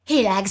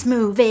He likes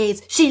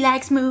movies, she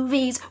likes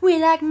movies, we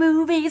like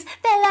movies,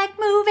 they like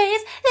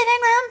movies,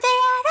 Living Room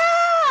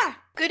Theater!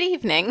 Good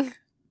evening,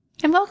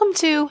 and welcome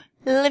to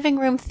Living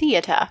Room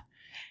Theater.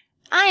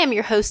 I am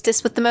your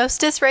hostess with the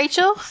mostest,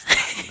 Rachel.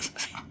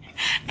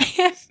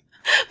 Why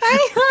are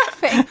you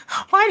laughing?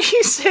 Why do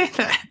you say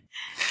that?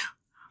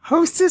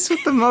 Hostess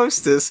with the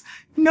mostest.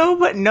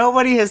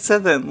 Nobody has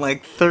said that in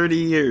like 30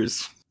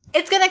 years.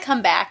 It's gonna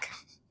come back.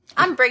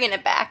 I'm bringing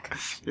it back.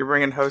 You're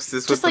bringing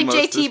hostess Just with the like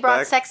mostest JT brought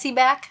back? sexy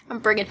back, I'm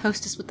bringing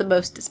hostess with the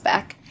mostest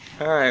back.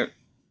 Alright.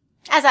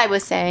 As I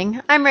was saying,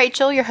 I'm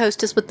Rachel, your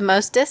hostess with the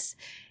mostest,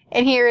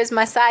 and here is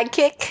my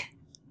sidekick,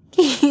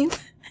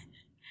 Keith.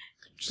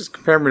 Just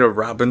compare me to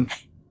Robin.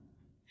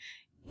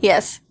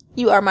 Yes,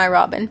 you are my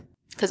Robin,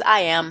 because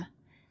I am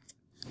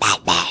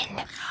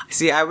Batman.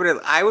 See,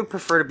 I would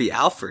prefer to be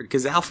Alfred,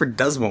 because Alfred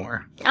does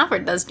more.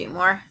 Alfred does do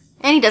more,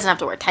 and he doesn't have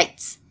to wear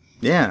tights.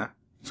 Yeah.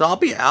 So I'll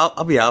be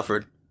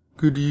Alfred.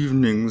 Good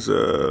evening,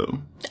 sir.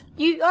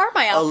 You are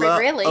my Alfred,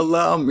 really.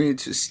 Allow me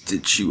to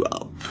stitch you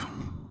up.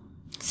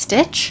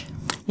 Stitch?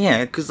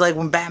 Yeah, because like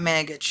when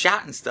Batman gets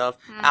shot and stuff,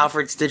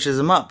 Alfred stitches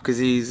him up because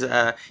he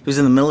was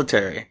in the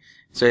military,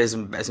 so he has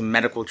some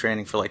medical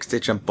training for like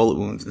stitching up bullet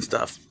wounds and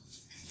stuff.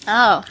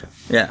 Oh,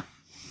 Yeah,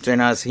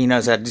 so he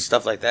knows how to do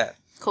stuff like that.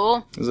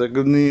 cool. He's like,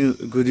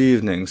 good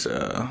evening,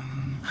 sir.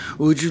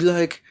 Would you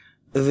like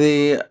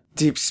the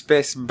deep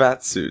space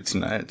batsuit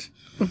tonight?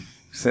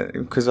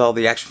 Because all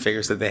the action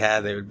figures that they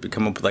had, they would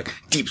come up with like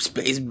deep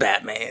space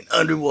Batman,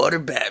 underwater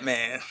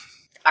Batman.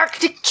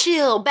 Arctic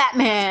Chill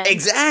Batman.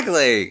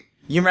 Exactly.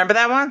 You remember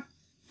that one?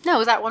 No,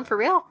 is that one for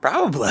real?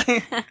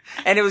 Probably.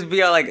 And it would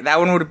be all like, that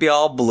one would be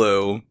all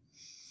blue.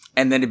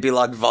 And then it'd be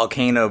like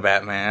Volcano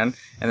Batman.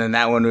 And then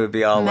that one would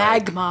be all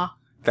Magma.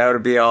 that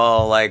would be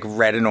all like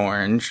red and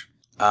orange.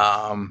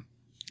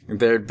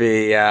 There'd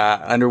be,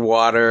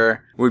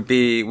 underwater would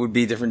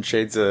be different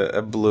shades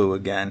of blue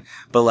again.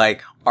 But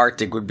like,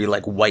 Arctic would be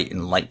like white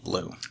and light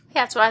blue.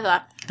 Yeah, that's what I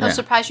thought. I was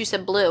surprised you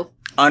said blue.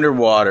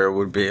 Underwater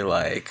would be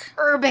like...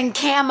 Urban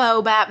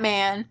Camo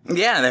Batman.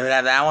 Yeah, they would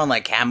have that one,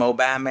 like Camo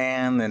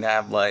Batman. They'd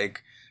have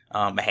like,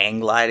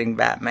 hang gliding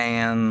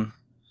Batman.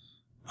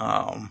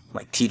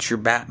 Like Teacher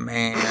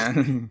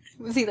Batman.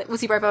 Was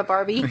he right about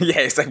Barbie? Yeah,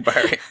 it's like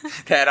Barbie.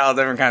 They had all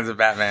different kinds of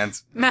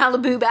Batmans.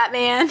 Malibu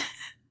Batman.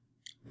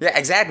 Yeah,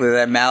 exactly.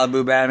 That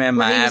Malibu Batman.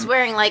 Where he was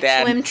wearing like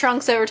swim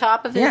trunks over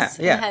top of his.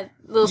 Yeah. And had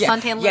little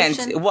suntan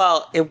lotion.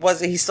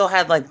 And, he still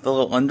had like the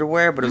little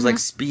underwear, but it was like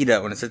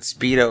Speedo, and it said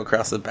Speedo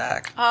across the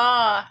back.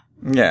 Ah.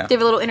 Yeah. They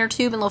have a little inner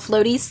tube and little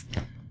floaties.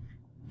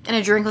 And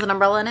a drink with an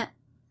umbrella in it.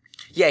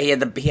 Yeah, he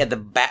had the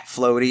bat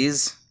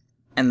floaties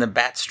and the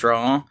bat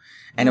straw.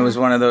 And it was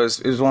one of those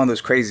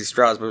crazy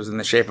straws, but it was in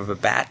the shape of a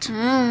bat.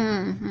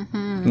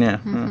 Mm-hmm. Yeah.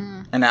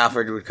 Mm-hmm. And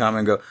Alfred would come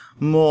and go,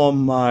 more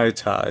Mai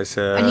Tai,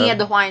 sir. And he had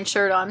the Hawaiian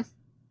shirt on.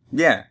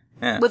 Yeah.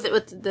 Yeah.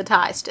 With the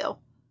tie still.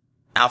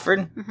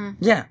 Alfred? Mm-hmm.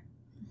 Yeah.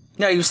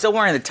 No, he was still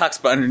wearing the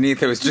tux, but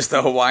underneath it was just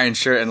a Hawaiian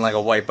shirt and like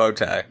a white bow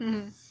tie.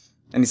 Mm-hmm.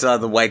 And he still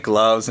had the white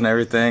gloves and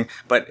everything,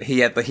 but he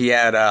had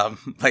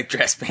like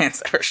dress pants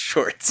that were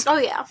shorts. Oh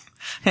yeah.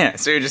 Yeah,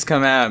 so he'd just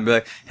come out and be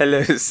like,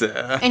 hello,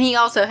 sir. And he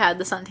also had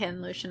the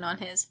suntan lotion on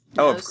his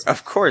nose. Oh,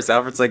 of course.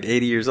 Alfred's like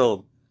 80 years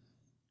old.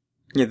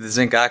 He had the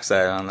zinc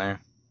oxide on there.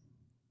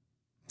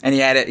 And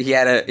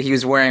he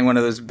was wearing one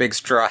of those big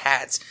straw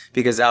hats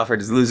because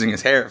Alfred is losing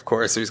his hair, of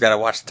course, so he's got to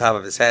watch the top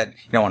of his head.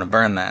 You don't want to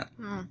burn that.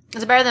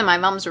 It's better than my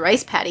mom's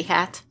rice patty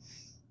hat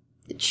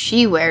that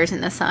she wears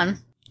in the sun.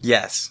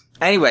 Yes.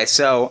 Anyway,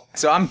 so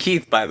I'm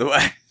Keith, by the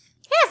way.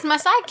 Yes, my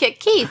sidekick,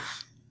 Keith.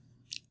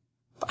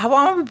 How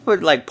about we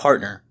put, like,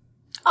 partner?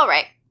 All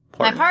right.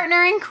 My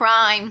partner in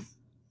crime.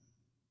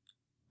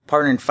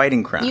 Partner in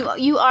fighting crime.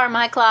 You are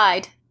my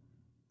Clyde.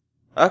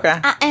 Okay.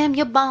 I am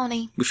your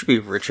Bonnie. We should be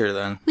richer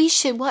then. We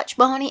should watch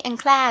Bonnie and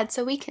Clyde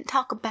so we can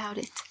talk about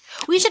it.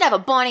 We should have a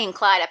Bonnie and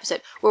Clyde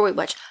episode where we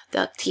watch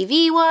the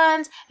TV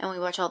ones and we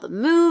watch all the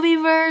movie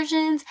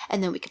versions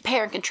and then we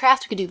compare and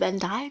contrast. We could do Venn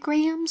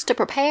diagrams to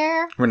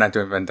prepare. We're not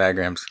doing Venn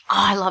diagrams. Oh,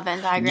 I love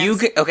Venn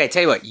diagrams. Okay,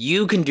 tell you what.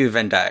 You can do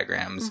Venn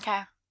diagrams.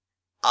 Okay.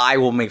 I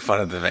will make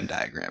fun of the Venn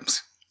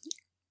diagrams.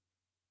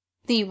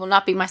 You will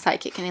not be my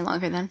sidekick any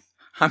longer then.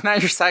 I'm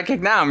not your sidekick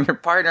now. I'm your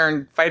partner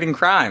in fighting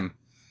crime.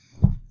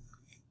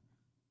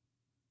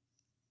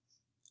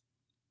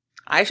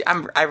 I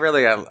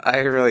really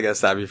gotta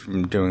stop you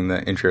from doing the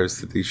intros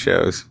to these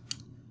shows.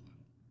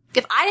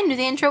 If I didn't do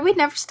the intro, we'd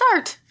never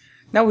start.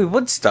 No, we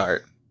would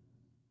start.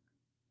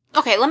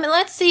 Okay,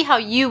 let's see how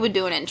you would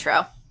do an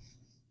intro.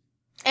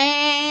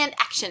 And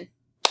action.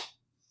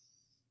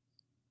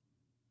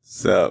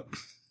 Sup?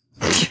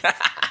 Yo,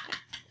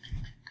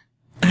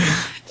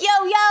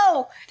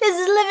 this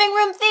is Living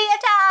Room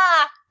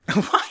Theater.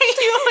 Why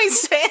are you always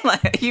saying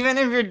that? Even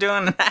if you're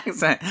doing an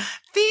accent.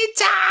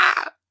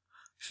 Theater!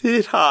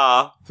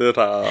 Theater.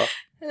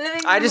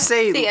 I just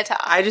say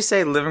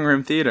living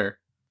room theater.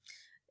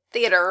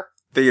 Theater.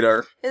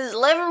 Theater. This is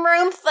Living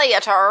Room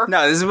Theater.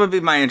 No, this would be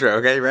my intro,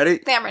 okay? Ready?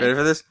 Yeah, I'm ready. Ready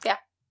for this? Yeah.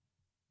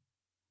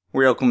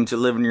 Welcome to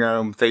Living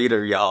Room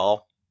Theater,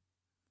 y'all.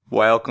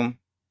 Welcome.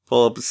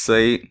 Pull up a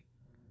seat.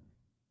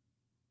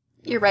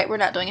 You're right, we're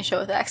not doing a show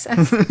with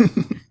accents.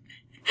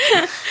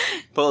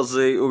 Pull up a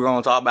seat. We're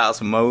going to talk about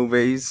some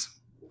movies.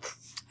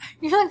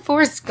 You're like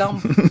Forrest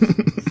Gump.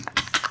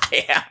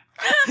 Yeah.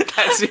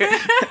 That's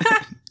it.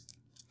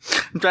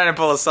 I'm trying to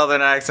pull a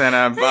southern accent.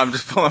 I'm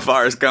just pulling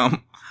Forrest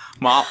Gump.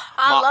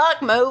 I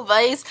like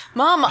movies.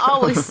 Mama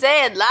always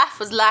said life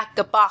was like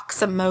a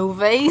box of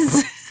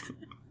movies.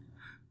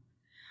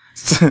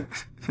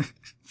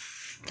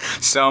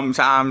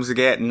 Sometimes you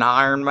get an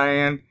Iron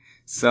Man.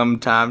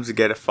 Sometimes you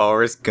get a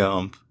Forrest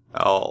Gump.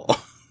 Oh.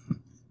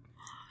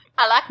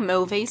 I like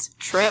movies.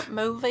 Shrimp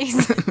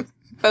movies.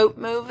 Boat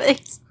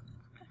movies.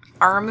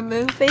 Army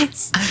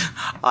movies.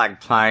 I like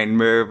plane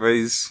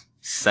movies.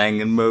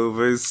 Singing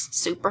movies.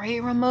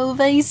 Superhero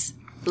movies.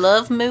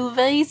 Love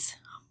movies.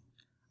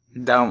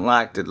 Don't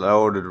like the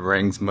Lord of the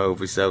Rings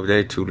movies, though.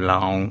 They're too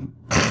long.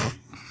 I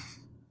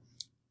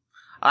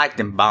like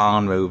them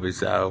Bond movies,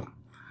 though.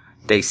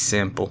 They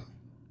simple.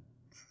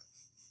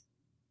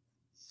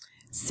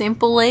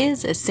 Simple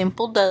is as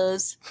simple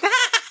does.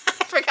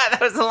 I forgot that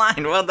was the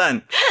line. Well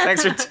done.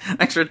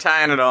 Thanks for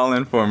tying it all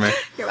in for me.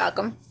 You're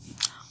welcome.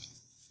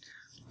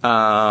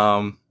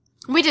 Um,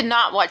 We did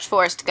not watch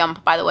Forrest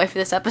Gump, by the way, for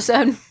this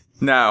episode.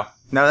 no,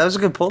 that was a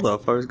good pull though.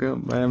 Forrest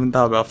Gump. I haven't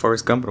thought about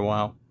Forrest Gump in a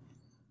while.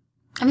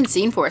 I haven't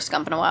seen Forrest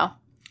Gump in a while.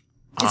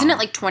 Isn't it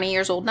like 20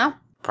 years old now?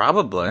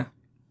 Probably.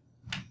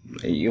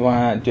 You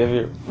want? Do you have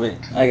your? Wait,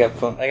 I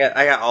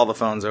got all the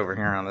phones over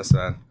here on this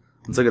side.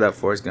 Let's look it up.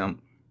 Forrest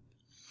Gump.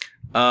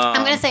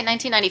 I'm gonna say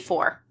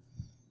 1994.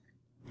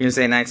 You're gonna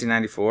say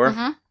 1994? Mm-hmm.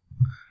 I'm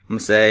gonna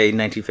say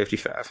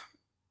 1955.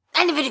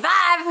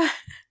 1955.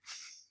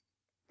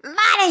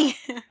 Money.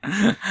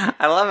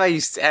 I love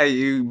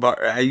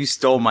how you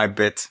stole my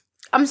bit.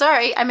 I'm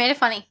sorry, I made it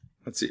funny.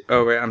 Let's see.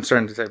 Oh wait, I'm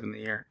starting to type in the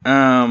year.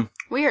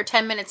 We are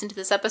 10 minutes into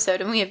this episode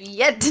and we have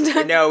yet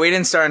to. No, we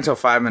didn't start until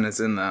 5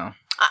 minutes in though.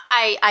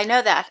 I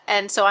know that,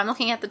 and so I'm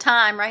looking at the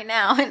time right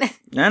now. I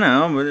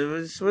know, but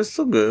we're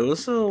still good. We're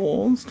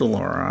still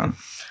alright.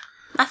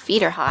 My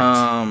feet are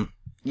hot.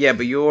 Yeah,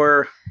 but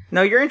your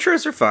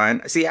intros are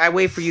fine. See, I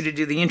wait for you to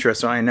do the intro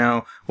so I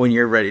know when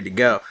you're ready to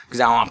go because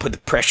I don't want to put the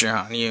pressure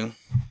on you.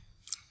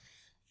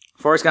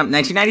 Forrest Gump,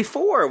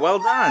 1994. Well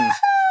done.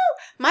 Woo-hoo!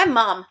 My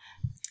mom,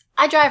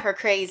 I drive her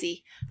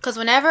crazy because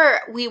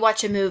whenever we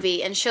watch a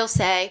movie and she'll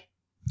say,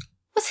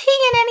 "Was he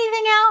in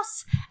anything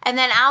else?" and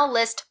then I'll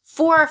list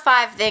 4 or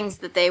 5 things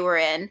that they were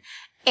in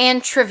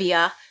and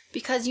trivia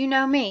because you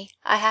know me,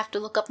 I have to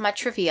look up my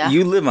trivia.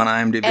 You live on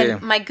IMDb.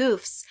 And my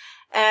goofs.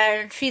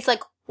 And she's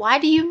like, "Why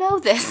do you know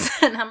this?"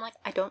 And I'm like,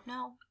 "I don't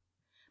know."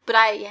 But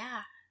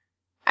I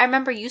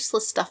remember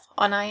useless stuff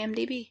on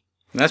IMDb.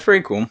 That's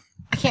pretty cool.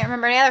 I can't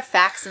remember any other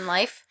facts in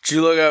life. Did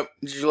you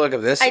look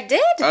up this? I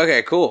did.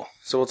 Okay, cool.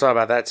 So we'll talk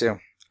about that too.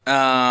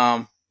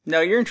 No,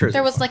 your intro.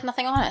 There was like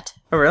nothing on it.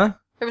 Oh, really?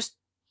 There was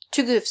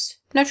 2 goofs.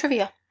 No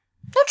trivia.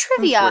 No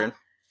trivia.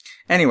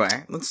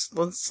 Anyway, let's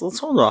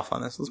hold off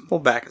on this. Let's pull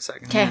back a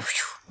second. Okay.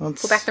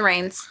 Pull back the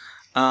reins.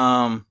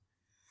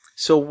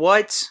 So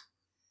what,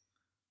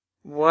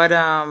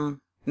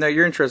 no,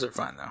 your intros are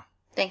fine though.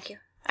 Thank you.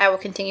 I will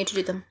continue to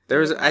do them.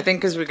 I think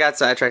because we got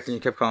sidetracked and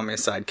you kept calling me a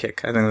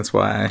sidekick. I think that's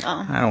why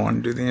I don't want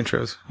to do the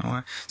intros.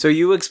 So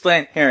you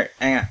explain, here,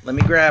 hang on. Let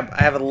me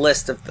I have a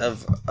list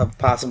of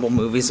possible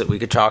movies that we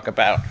could talk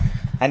about.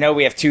 I know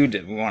we have 2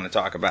 that we want to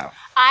talk about.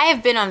 I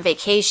have been on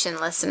vacation,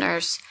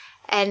 listeners,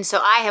 and so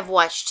I have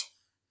watched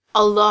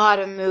a lot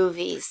of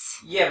movies.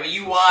 Yeah, but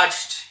you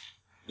watched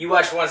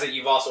ones that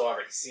you've also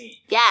already seen.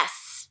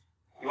 Yes.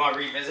 You want to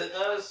revisit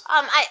those?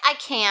 I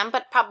can,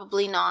 but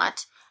probably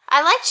not.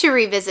 I like to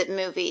revisit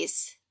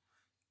movies.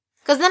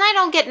 Because then I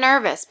don't get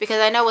nervous, because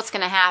I know what's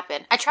going to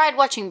happen. I tried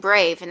watching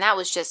Brave, and that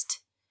was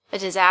just a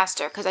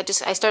disaster, because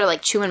I started,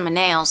 like, chewing my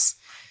nails.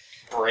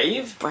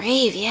 Brave?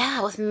 Brave,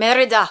 yeah, with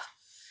Merida.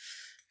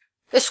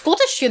 It's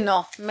Scottish, you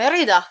know.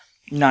 Merida.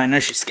 No, I know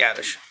she's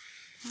Scottish.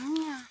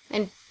 Yeah.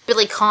 And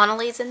Billy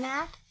Connolly's in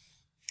that.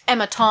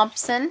 Emma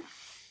Thompson.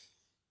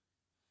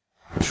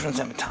 Which one's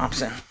Emma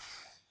Thompson?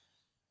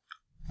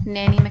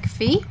 Nanny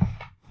McPhee.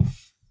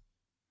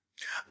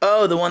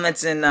 Oh, the one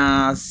that's in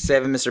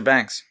Saving Mr.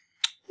 Banks.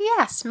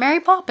 Yes, Mary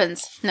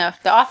Poppins. No,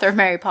 the author of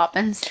Mary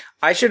Poppins.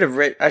 I should have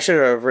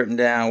written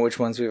down which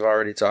ones we've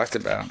already talked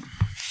about.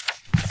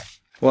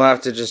 We'll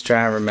have to just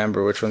try and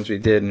remember which ones we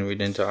did and we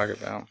didn't talk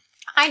about.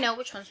 I know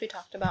which ones we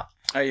talked about.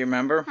 Oh, you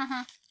remember?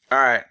 Mm-hmm.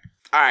 All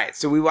right.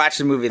 So we watched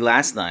the movie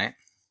last night.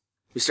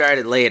 We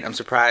started late. I'm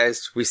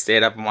surprised we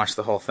stayed up and watched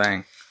the whole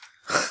thing.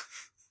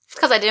 It's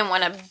because I didn't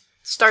want to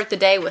start the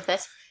day with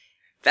it.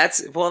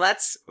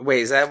 Wait,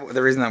 is that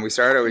the reason that we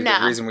started, or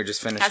the reason we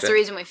just finished it? That's the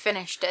reason we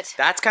finished it.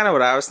 That's kind of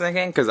what I was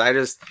thinking, because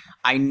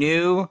I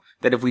knew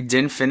that if we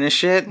didn't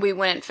finish it, we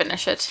wouldn't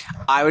finish it.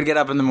 I would get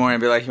up in the morning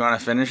and be like, "You want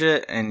to finish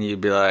it?" And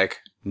you'd be like,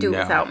 "No." Do it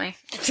without me.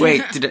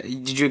 Wait,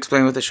 did you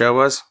explain what the show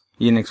was?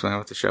 You didn't explain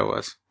what the show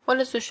was. What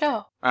is the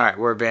show? All right,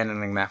 we're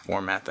abandoning that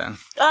format then.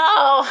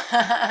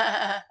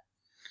 Oh!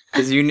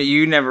 Because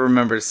you never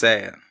remember to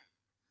say it.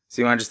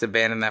 So you want to just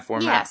abandon that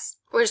format? Yes.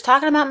 We're just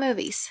talking about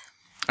movies.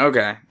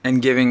 Okay,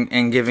 and giving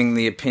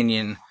the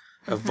opinion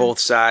of both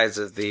sides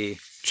of the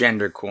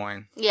gender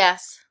coin.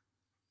 Yes.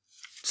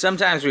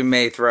 Sometimes we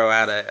may throw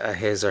out a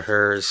his or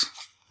hers,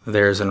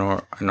 theirs and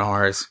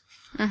ours.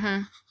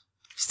 Mm-hmm.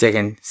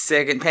 Sticking,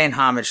 paying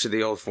homage to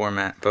the old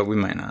format, but we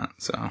might not.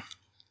 So,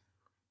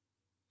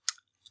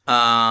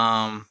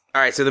 all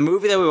right. So the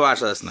movie that we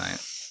watched last night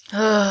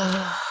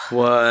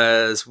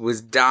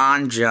was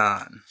Don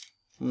John.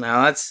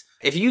 Now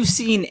if you've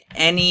seen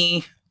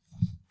any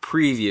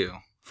preview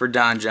for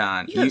Don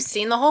John, You've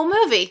seen the whole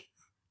movie.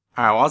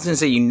 All right. Well, I was gonna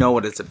say you know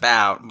what it's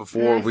about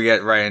before we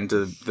get right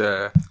into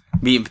the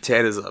meat and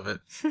potatoes of it.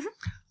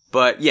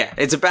 But yeah,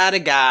 it's about a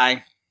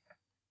guy,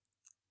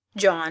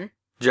 John,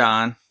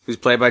 who's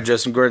played by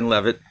Joseph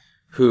Gordon-Levitt,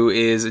 who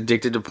is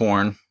addicted to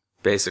porn,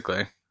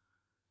 basically.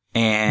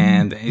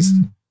 And then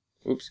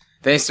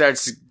he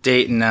starts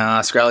dating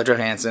Scarlett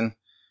Johansson,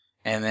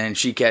 and then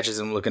she catches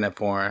him looking at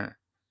porn,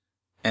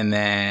 and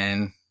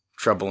then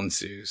trouble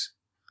ensues.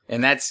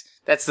 And that's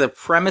the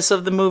premise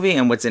of the movie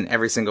and what's in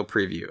every single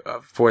preview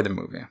for the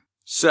movie.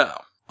 So,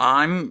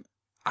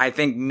 I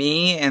think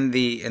me and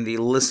the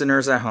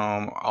listeners at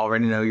home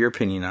already know your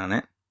opinion on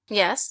it.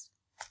 Yes.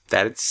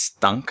 That it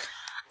stunk.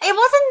 It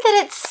wasn't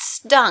that it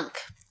stunk.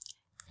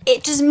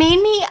 It just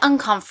made me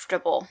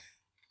uncomfortable.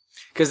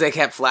 Because they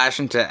kept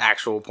flashing to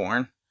actual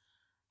porn?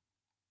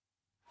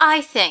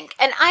 I think.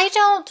 And I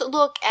don't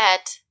look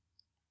at...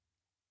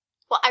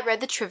 Well, I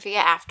read the trivia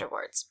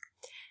afterwards.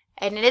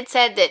 And it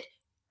said that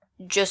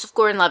Joseph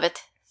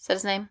Gordon-Levitt, is that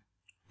his name?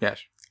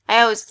 Yes.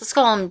 Let's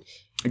call him...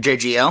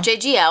 JGL?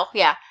 JGL,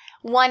 yeah.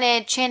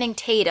 Wanted Channing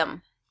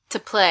Tatum to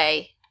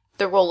play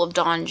the role of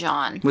Don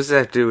John. What does that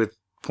have to do with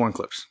porn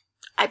clips?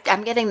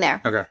 I'm getting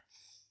there. Okay.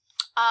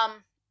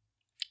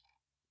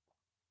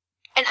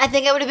 And I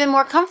think I would have been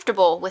more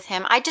comfortable with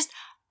him.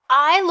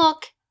 I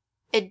look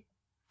at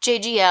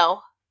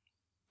JGL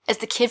as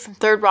the kid from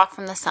Third Rock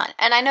from the Sun.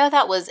 And I know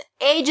that was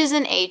ages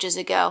and ages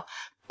ago,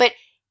 but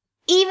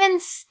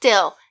even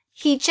still,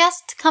 he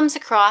just comes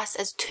across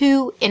as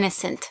too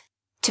innocent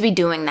to be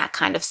doing that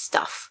kind of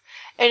stuff.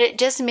 And it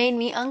just made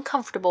me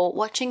uncomfortable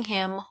watching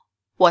him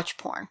watch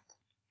porn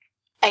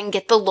and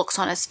get the looks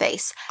on his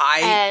face.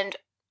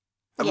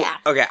 Yeah.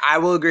 Okay, I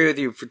will agree with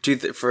you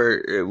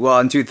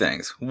on two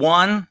things.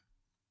 One,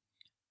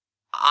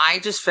 I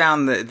just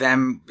found that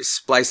them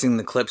splicing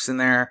the clips in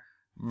there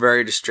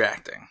very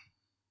distracting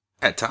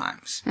at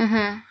times.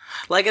 Mm-hmm.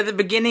 Like at the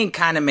beginning,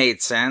 kind of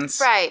made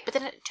sense, right? But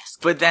then it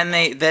just. But then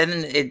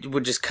it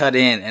would just cut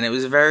in, and it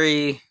was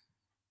very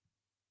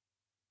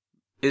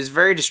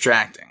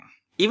distracting.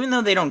 Even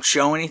though they don't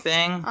show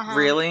anything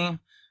really,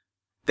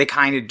 they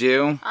kind of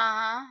do.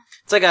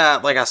 It's like a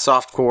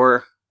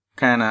softcore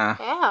kind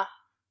of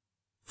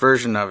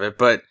version of it,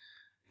 but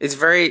it's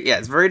very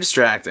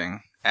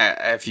distracting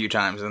a few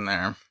times in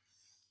there.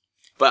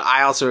 But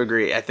I also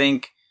agree. I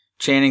think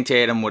Channing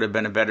Tatum would have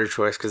been a better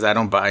choice because I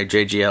don't buy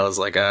JGL as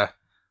like a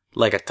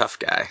tough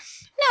guy.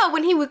 No,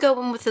 when he would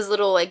go in with his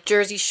little like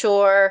Jersey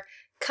Shore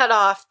cut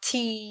off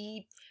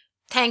tee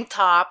tank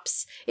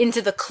tops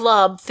into the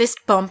club, fist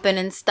bumping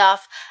and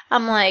stuff,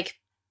 I'm like,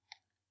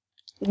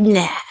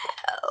 no,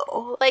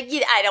 like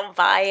I don't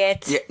buy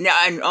it.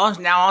 Yeah,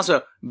 now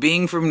also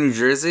being from New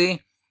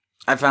Jersey,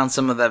 I found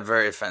some of that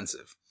very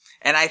offensive,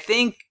 and I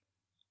think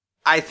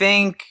I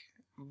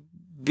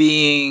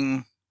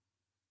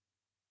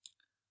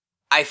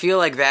feel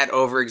like that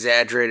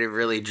over-exaggerated,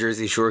 really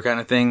Jersey Shore kind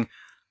of thing.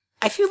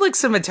 I feel like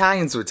some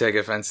Italians would take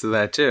offense to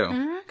that,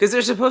 too. Because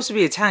they're supposed to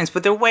be Italians,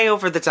 but they're way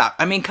over the top.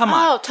 I mean, come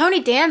on. Oh,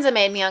 Tony Danza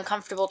made me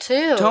uncomfortable,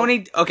 too.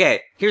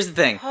 Okay, here's the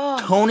thing.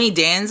 Tony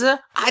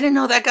Danza, I didn't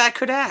know that guy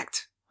could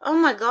act. Oh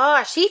my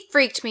gosh, he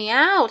freaked me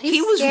out.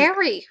 He was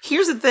scary.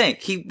 Here's the thing.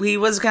 He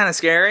was kind of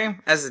scary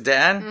as a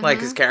dad. Like,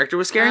 his character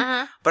was scary.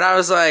 But I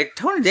was like,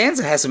 Tony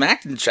Danza has some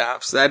acting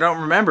chops that I don't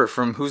remember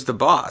from Who's the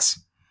Boss.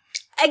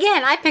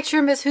 Again, I picture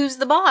him as Who's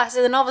the Boss,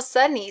 and then all of a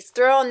sudden he's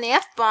throwing the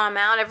F-bomb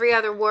out every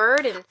other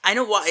word, and I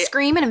know why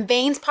screaming, and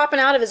veins popping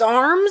out of his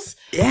arms.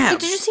 Yeah.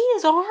 Did you see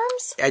his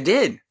arms? I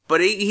did,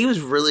 but he was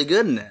really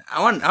good in it.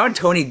 I want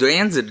Tony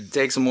Danza to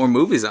take some more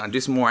movies on,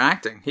 do some more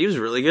acting. He was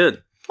really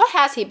good. What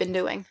has he been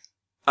doing?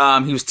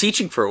 He was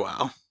teaching for a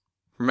while.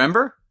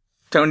 Remember?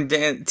 Tony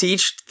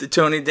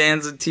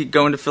Danza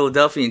going to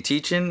Philadelphia and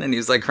teaching, and he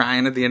was like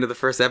crying at the end of the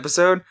first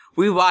episode.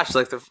 We watched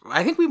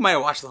I think we might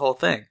have watched the whole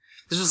thing.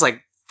 This was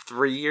like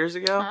 3 years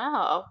ago?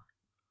 Oh.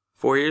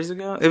 4 years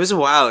ago? It was a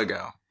while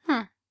ago.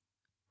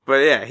 But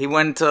yeah, he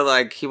went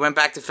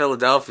back to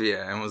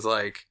Philadelphia and was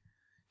like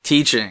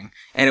teaching,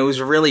 and it was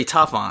really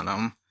tough on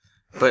him.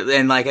 But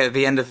then like at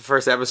the end of the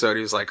first episode,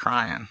 he was like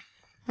crying.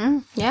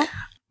 Yeah.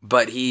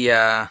 But he,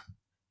 other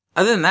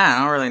than that,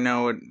 I don't really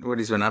know what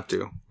he's been up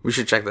to. We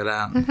should check that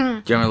out. Do you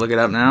want me to look it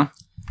up now?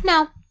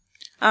 No.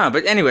 Oh,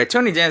 but anyway,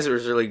 Tony Danza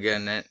was really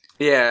good in it.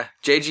 Yeah,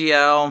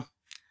 JGL.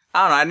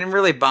 I don't know, I didn't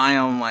really buy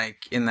him,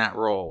 like, in that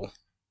role.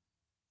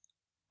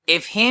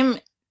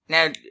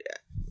 Now,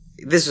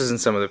 this was in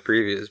some of the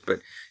previews, but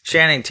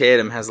Channing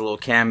Tatum has a little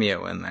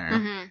cameo in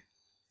there.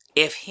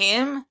 If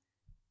him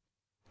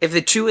if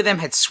the two of them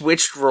had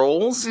switched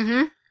roles,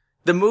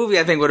 the movie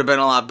I think would have been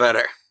a lot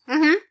better.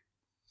 Mm-hmm.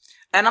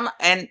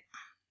 And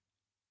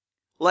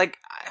like,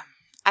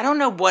 I don't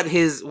know what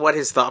his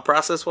thought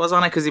process was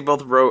on it, because he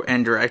both wrote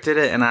and directed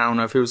it, and I don't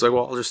know if he was like,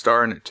 well, I'll just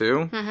star in it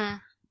too. Mm-hmm.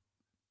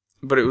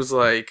 But it was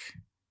like,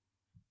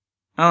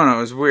 I don't know,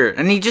 it was weird.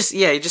 And he just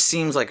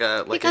seems like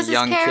a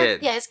young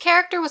kid. Yeah, his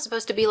character was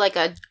supposed to be like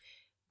a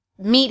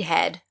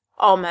meathead,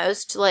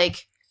 almost,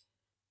 like,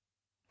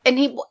 and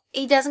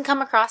he doesn't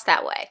come across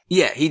that way.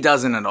 Yeah, he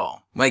doesn't at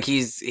all. Like,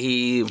 he's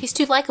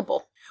too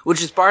likable.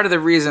 Which is part of the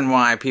reason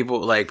why people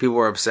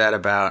were upset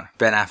about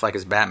Ben Affleck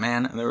as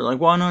Batman, and they were like,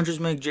 why not just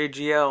make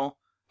JGL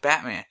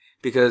Batman?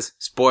 Because,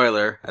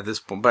 spoiler, at this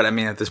point, but I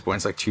mean, at this point,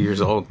 it's like 2 years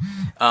old.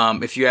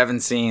 If you haven't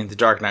seen The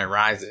Dark Knight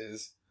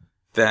Rises,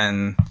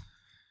 then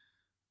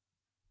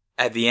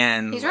at the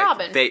end, he's like,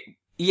 Robin.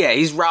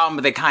 He's Robin,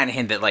 but they kind of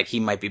hint that, like, he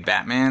might be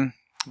Batman.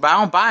 But I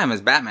don't buy him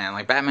as Batman.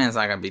 Like, Batman's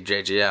not gonna be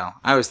JGL.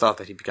 I always thought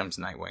that he becomes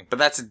Nightwing. But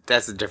that's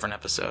a different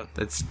episode.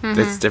 That's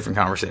a different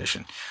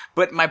conversation.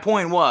 But my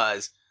point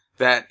was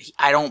that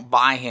I don't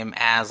buy him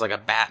as, like, a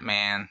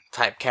Batman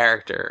type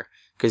character.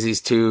 Because he's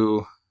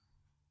too...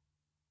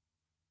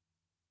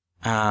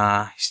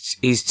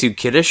 he's too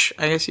kiddish,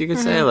 I guess you could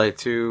say. Like,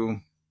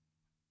 too...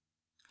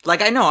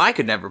 Like, I know I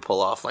could never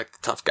pull off, like, the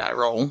tough guy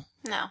role.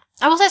 No.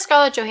 I will say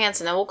Scarlett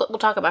Johansson, and we'll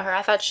talk about her.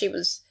 I thought she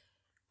was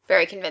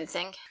very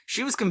convincing.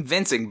 She was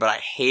convincing, but I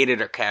hated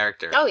her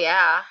character. Oh,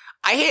 yeah.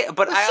 Was she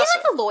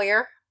like a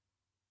lawyer?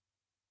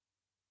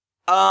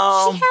 She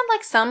had,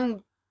 like,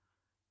 some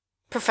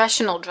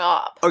professional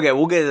job. Okay,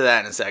 we'll get to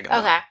that in a second.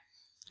 Okay.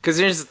 Because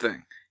here's the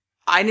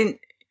thing.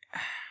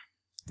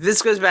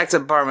 This goes back to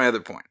part of my other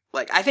point.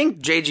 Like, I think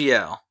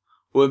JGL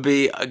would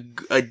be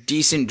a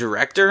decent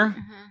director.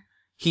 Mm-hmm.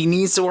 He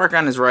needs to work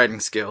on his writing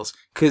skills,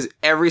 because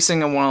every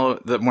single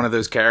one of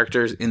those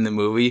characters in the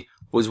movie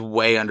was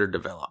way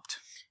underdeveloped.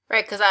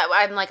 Right, because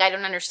I'm like, I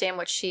don't understand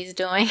what she's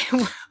doing.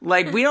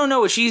 Like, we don't know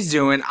what she's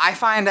doing. I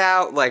find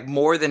out, like,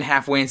 more than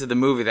halfway into the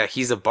movie that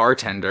he's a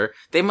bartender.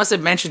 They must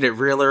have mentioned it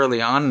real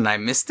early on, and I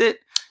missed it.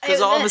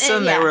 Because all of a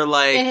sudden they were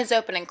like... In his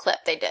opening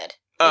clip, they did.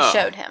 They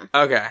showed him.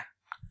 Okay.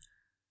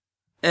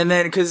 And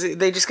then, because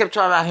they just kept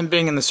talking about him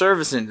being in the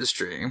service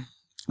industry.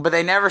 But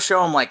they never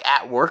show him, like,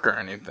 at work or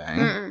anything.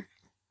 Mm-mm.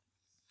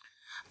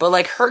 But,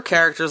 like, her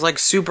character's, like,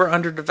 super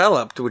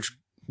underdeveloped, which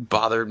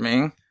bothered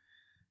me.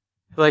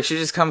 Like, she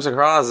just comes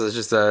across as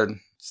just a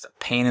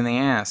pain in the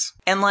ass.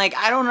 And, like,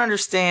 I don't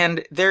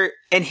understand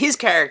and his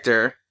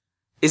character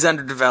is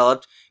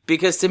underdeveloped,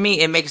 because to me,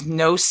 it makes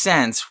no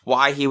sense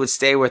why he would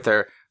stay with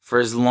her for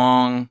as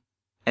long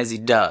as he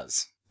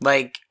does.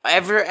 Like,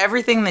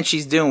 everything that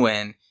she's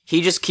doing, he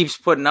just keeps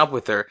putting up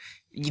with her.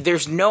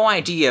 There's no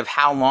idea of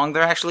how long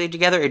they're actually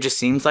together. It just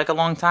seems like a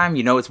long time.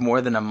 You know, it's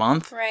more than a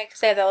month. Right,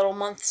 because they have that little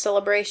month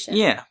celebration.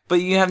 Yeah, but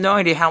you have no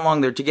idea how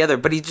long they're together.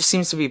 But he just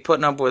seems to be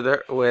putting up with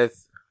her,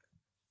 with,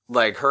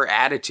 like, her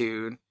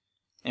attitude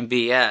and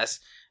BS.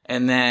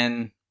 And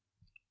then,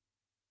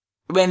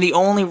 the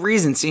only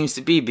reason seems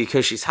to be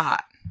because she's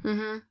hot.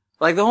 Mm-hmm.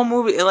 Like, the whole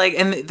movie, like,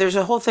 and there's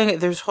a whole thing,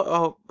 there's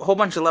a whole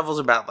bunch of levels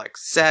about, like,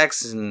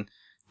 sex and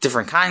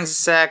different kinds of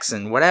sex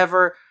and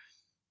whatever.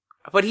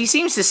 But he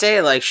seems to say,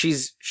 like,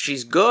 she's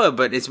good,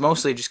 but it's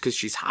mostly just because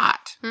she's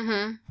hot.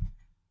 Mm-hmm.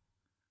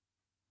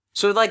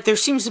 So, like, there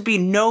seems to be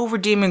no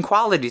redeeming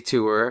quality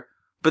to her,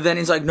 but then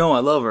he's like, no, I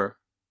love her.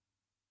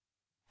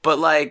 But,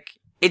 like,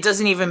 it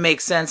doesn't even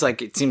make sense.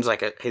 Like, it seems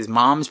like his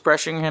mom's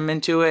pressuring him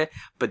into it,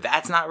 but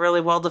that's not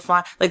really well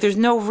defined. Like, there's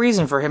no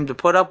reason for him to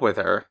put up with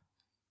her.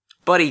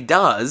 But he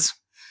does.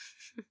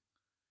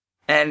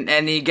 And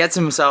he gets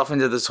himself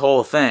into this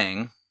whole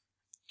thing.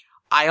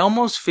 I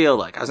almost feel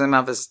like, I was thinking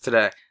about this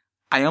today,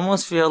 I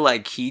almost feel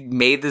like he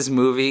made this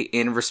movie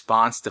in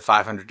response to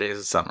 500 Days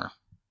of Summer.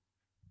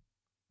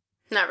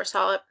 Never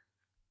saw it.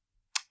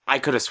 I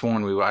could have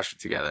sworn we watched it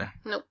together.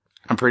 Nope.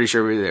 I'm pretty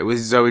sure we did.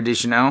 Was Zooey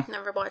Deschanel?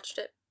 Never watched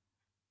it.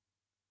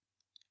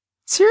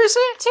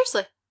 Seriously?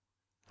 Seriously.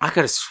 I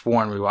could have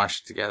sworn we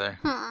watched it together.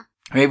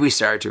 Maybe we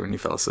started to when you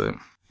fell asleep.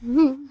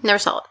 Never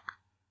saw it.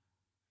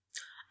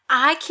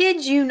 I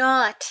kid you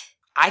not.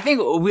 I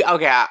think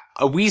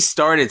we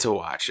started to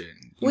watch it.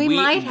 We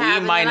might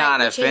not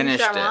have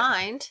finished it.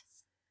 Mind.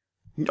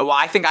 Well,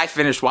 I think I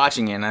finished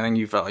watching it, and I think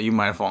you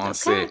might have fallen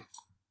asleep.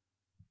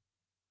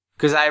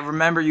 Because I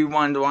remember you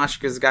wanted to watch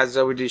it because it got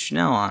Zooey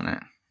Deschanel on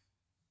it.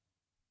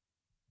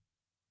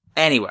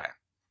 Anyway.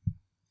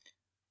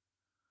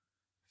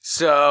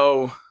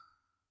 So,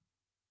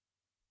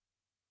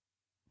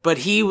 but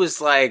he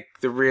was, like,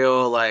 the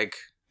real, like,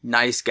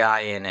 nice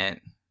guy in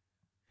it,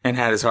 and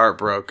had his heart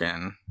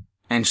broken.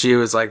 And she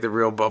was, like, the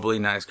real bubbly,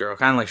 nice girl.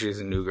 Kind of like she's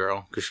a new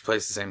girl, because she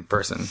plays the same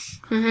person.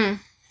 Mm-hmm.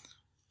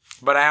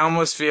 But I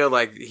almost feel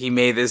like he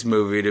made this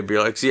movie to be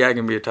like, see, I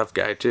can be a tough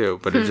guy, too.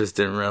 But it just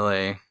didn't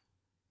really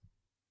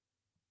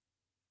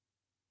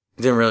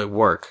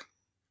work.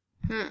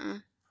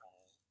 Mm-mm.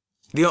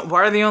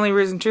 Part of the only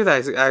reason, too,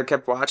 that I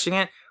kept watching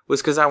it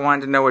was because I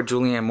wanted to know what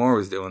Julianne Moore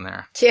was doing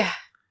there. Yeah.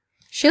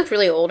 She looked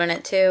really old in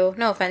it, too.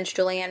 No offense,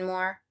 Julianne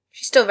Moore.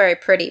 She's still very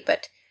pretty,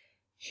 but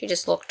She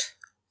just looked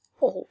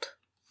old.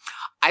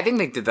 I think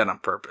they did that on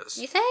purpose.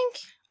 You think?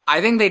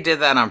 I think they did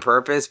that on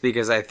purpose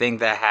because I think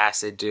that has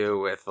to do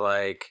with,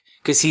 like,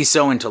 because he's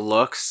so into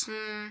looks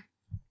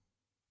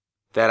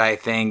that I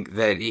think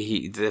that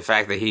the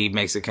fact that he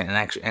makes a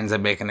connection, ends up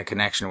making a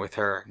connection with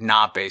her,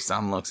 not based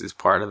on looks, is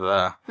part of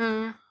the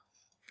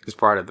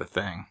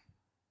thing.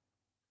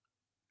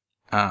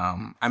 I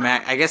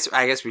mean, I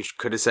guess we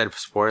could have said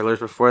spoilers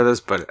before this,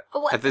 but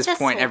at this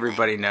point,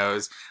 everybody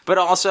knows. But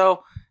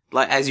also,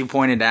 like as you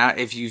pointed out,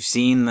 if you've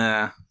seen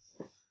any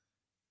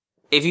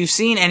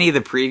of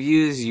the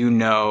previews, you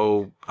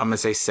know, I'm gonna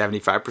say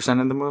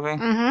 75% of the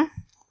movie,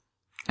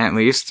 at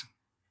least.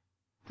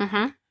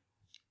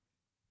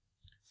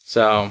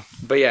 So,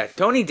 but yeah,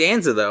 Tony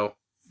Danza though,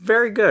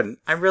 very good.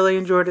 I really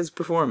enjoyed his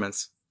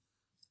performance.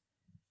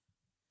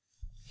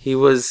 He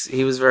was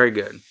very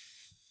good.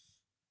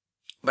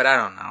 But I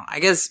don't know. I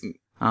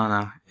don't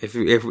know. If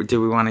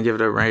do we want to give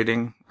it a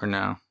rating or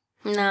no?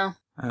 No.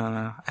 I don't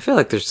know. I feel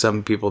like there's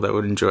some people that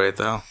would enjoy it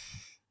though.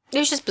 It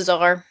was just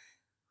bizarre.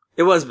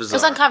 It was bizarre.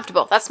 It was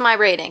uncomfortable. That's my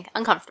rating.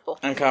 Uncomfortable.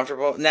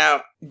 Uncomfortable.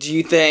 Now, do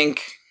you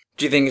think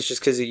it's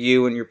just because of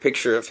you and your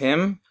picture of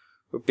him,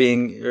 or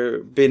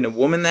being a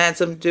woman that had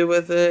something to do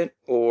with it,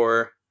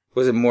 or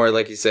was it more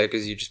like you said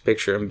because you just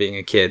picture him being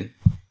a kid?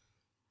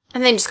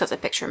 And then just because I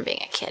picture him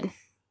being a kid.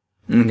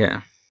 Okay.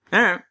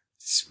 All right.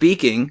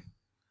 Speaking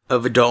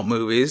of adult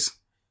movies.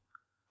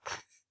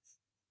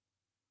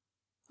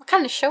 What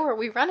kind of show are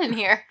we running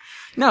here?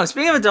 No,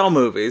 speaking of adult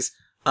movies,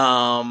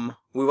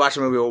 we watched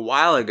a movie a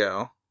while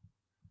ago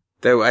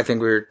that I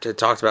think we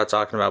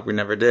talking about, we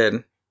never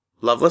did.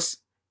 Lovelace?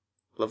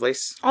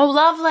 Oh,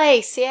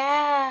 Lovelace,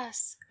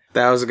 yes.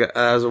 That was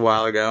a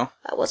while ago.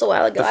 That was a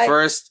while ago.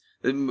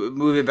 The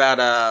movie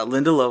about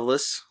Linda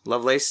Lovelace.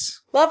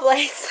 Lovelace.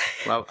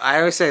 I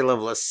always say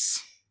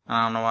Lovelace.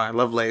 I don't know why.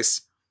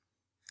 Lovelace.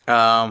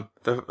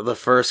 The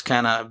first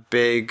kind of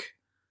big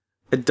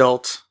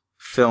adult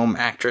film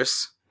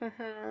actress.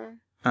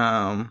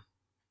 And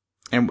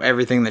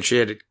everything that she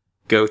had to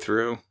go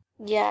through.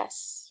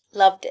 Yes.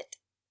 Loved it.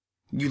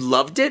 You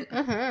loved it?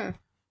 I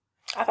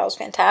thought it was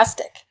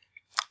fantastic.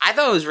 I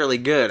thought it was really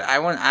good. I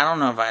don't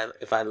know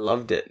if I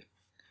loved it.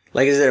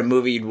 Like, is it a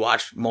movie you'd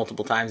watch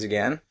multiple times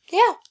again?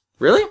 Yeah.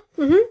 Really?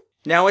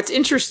 Now, what's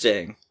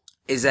interesting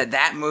is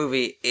that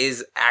movie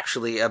is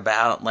actually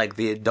about, like,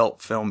 the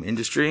adult film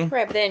industry.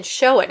 Right, but they didn't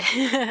show it.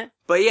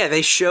 But yeah,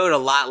 they showed a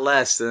lot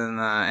less than,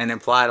 and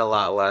implied a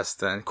lot less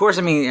than. Of course,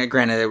 I mean,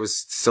 granted, it was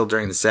still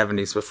during the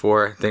 70s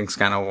before things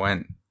kind of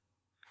went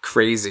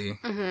crazy.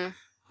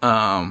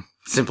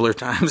 Simpler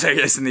times, I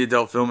guess, in the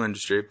adult film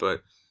industry,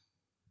 but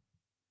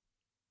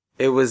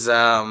it was,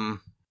 I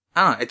don't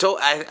know,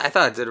 I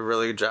thought it did a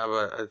really good job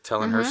of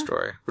telling her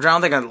story, which I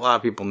don't think a lot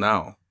of people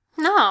know.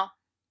 No.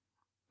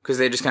 Because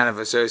they just kind of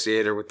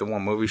associate her with the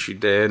one movie she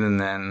did, and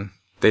then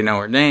they know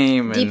her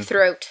name. Deep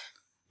Throat.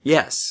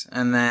 Yes,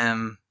 and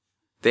then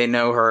they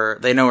know her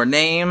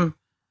name,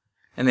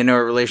 and they know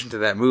her relation to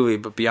that movie,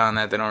 but beyond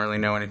that, they don't really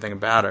know anything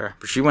about her.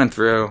 But she went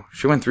through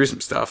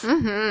some stuff.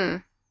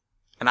 And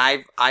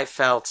I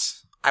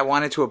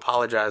wanted to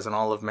apologize on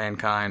all of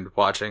mankind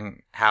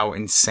watching how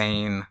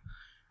insane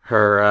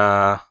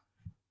her,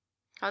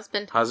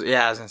 husband.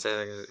 Yeah, I was gonna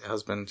say, like,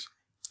 husband.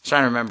 I'm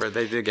trying to remember.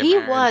 They did get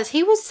married.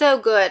 He was so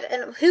good.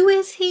 And who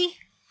is he?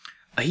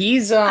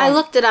 He's, I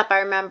looked it up, I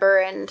remember,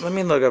 and... Let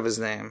me look up his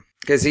name.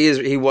 Because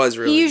he was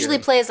really He usually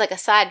good. plays like a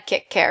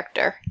sidekick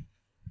character.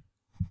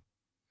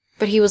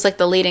 But he was like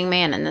the leading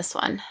man in this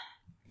one.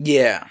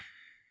 Yeah.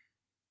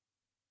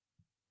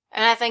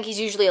 And I think he's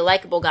usually a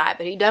likable guy,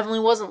 but he definitely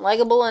wasn't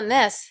likable in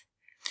this.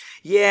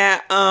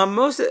 Yeah,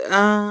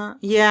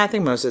 I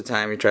think most of the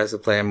time he tries to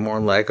play a more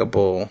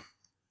likable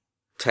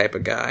type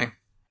of guy.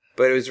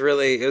 But it was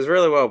really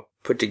well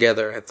put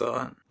together, I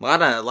thought.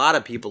 A lot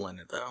of people in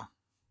it, though.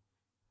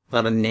 A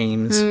lot of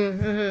names.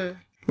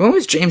 When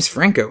was James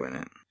Franco in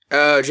it?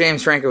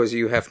 James Franco was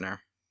Hugh Hefner.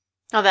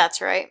 Oh, that's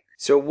right.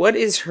 So what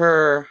is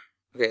her...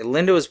 Okay,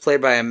 Linda was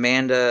played by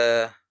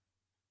Amanda...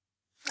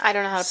 I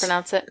don't know how to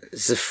pronounce it.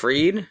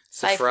 Seyfried?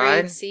 I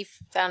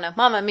don't know.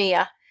 Mamma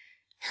Mia.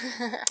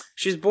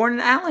 She was born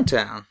in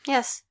Allentown.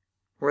 Yes.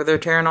 Where they're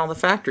tearing all the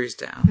factories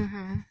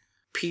down.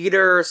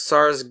 Peter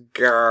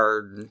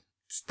Sarsgaard.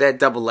 It's that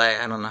double A.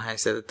 I don't know how you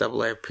say that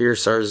double A. Peter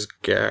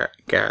Sarsgaard.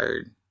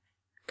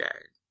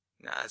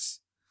 No, it's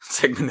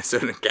like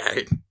Minnesota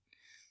Guard.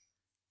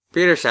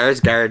 Peter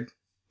Sarsgaard.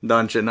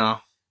 Don't you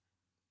know?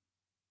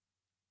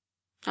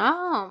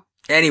 Oh.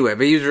 Anyway,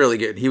 but he was really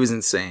good. He was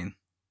insane.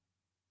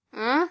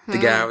 The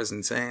guy was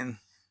insane.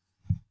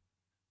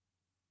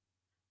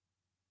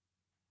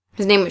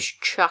 His name was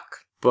Chuck.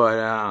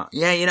 But,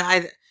 yeah, you know,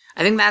 I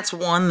think that's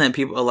one that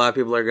a lot of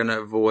people are going to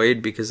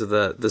avoid because of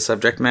the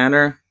subject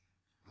matter.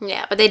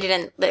 Yeah, but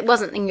it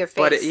wasn't in your face.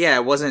 But,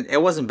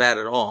 it wasn't bad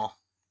at all.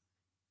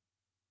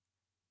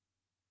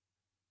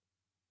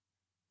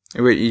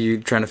 Wait,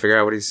 you trying to figure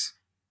out what he's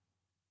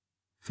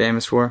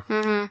famous for?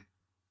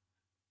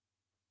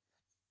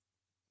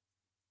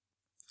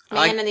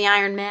 Man in the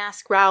Iron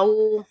Mask,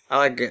 Raoul. I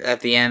like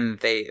at the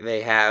end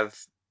they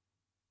have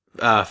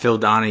Phil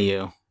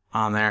Donahue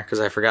on there because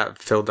I forgot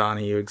Phil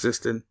Donahue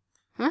existed.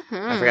 Mm-hmm.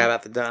 I forgot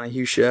about the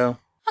Donahue show.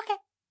 Okay.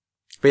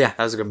 But yeah,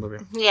 that was a good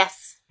movie.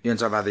 Yes. You want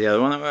to talk about the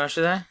other one that we watched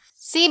today?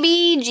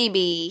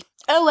 CBGB.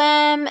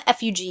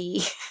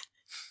 OMFUG.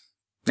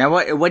 Now,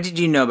 what did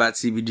you know about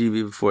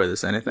CBGB before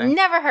this? Anything?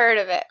 Never heard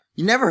of it.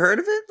 You never heard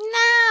of it?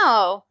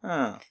 No.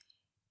 Oh.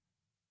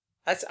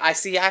 I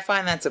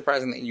find that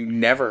surprising that you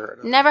never heard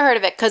of it. Never heard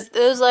of it, because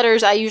those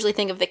letters I usually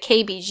think of the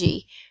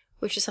KBG,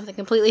 which is something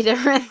completely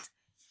different.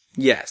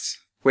 Yes.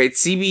 Wait,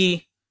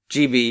 CBGB,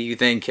 you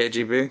think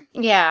KGB?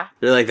 Yeah.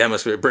 You're like, that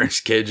must be a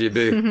British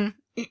KGB.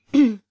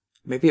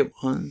 Maybe it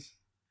was.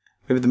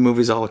 Maybe the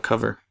movie's all a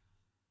cover.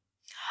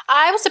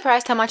 I was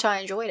surprised how much I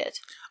enjoyed it.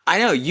 I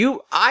know,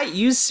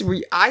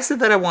 I said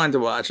that I wanted to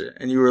watch it,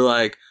 and you were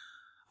like,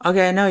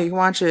 okay, no, you can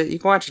watch it. You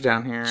can watch it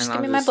down here. Just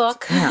and give me my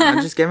book.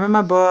 Yeah, just give me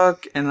my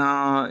book, and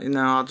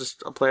I'll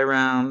play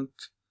around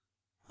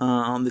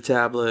on the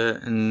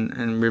tablet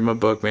and read my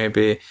book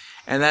maybe.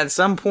 And at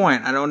some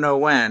point, I don't know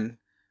when,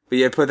 but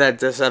you put that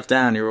stuff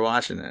down. You were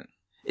watching it.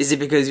 Is it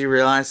because you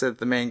realized that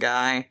the main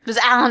guy Was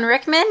Alan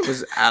Rickman?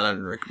 was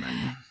Alan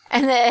Rickman?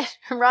 And that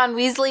Ron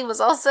Weasley was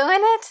also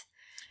in it?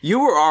 You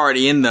were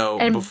already in though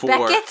And before.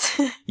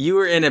 Beckett? You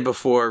were in it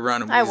before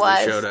Ron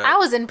Weasley showed up. I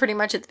was in pretty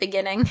much at the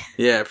beginning.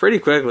 Yeah, pretty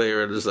quickly. You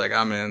were just like,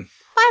 I'm in.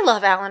 I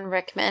love Alan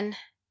Rickman.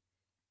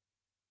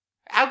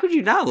 How could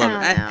you not love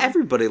I it? don't know.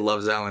 Everybody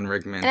loves Alan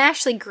Rickman. And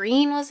Ashley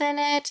Greene was in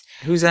it.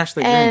 Who's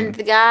Ashley Greene? And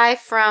the guy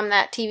from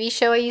that TV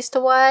show I used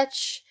to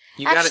watch.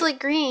 Ashley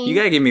Greene. You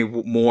gotta give me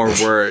more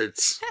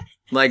words.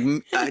 Like,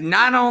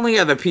 not only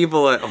are the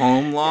people at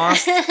home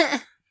lost,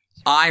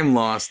 I'm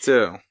lost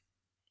too.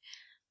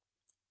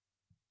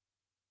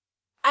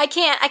 I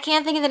can't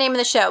think of the name of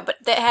the show, but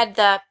that had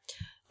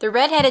the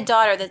redheaded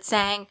daughter that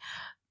sang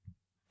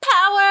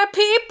 "Power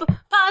People,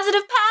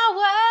 Positive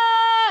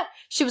Power."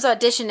 She was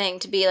auditioning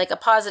to be like a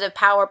positive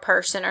power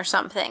person or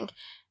something,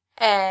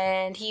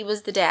 and he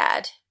was the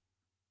dad.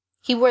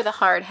 He wore the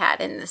hard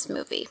hat in this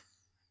movie.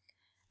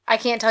 I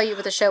can't tell you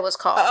what the show was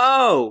called.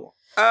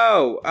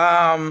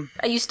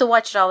 I used to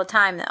watch it all the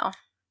time though.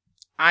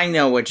 I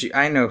know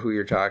who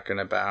you're talking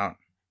about.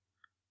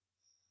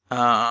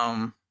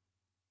 I'll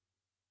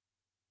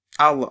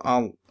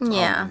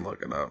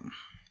look it up.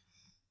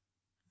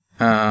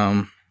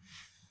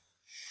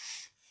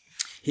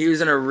 He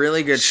was in a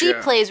really good show. She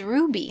plays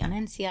Ruby on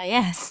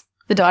NCIS.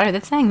 The daughter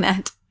that sang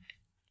that.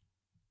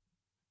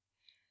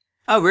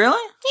 Oh,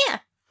 really? Yeah.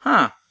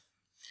 Huh.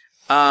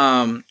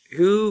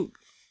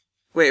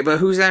 Wait, but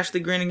who's Ashley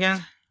Greene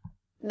again?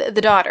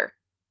 The daughter.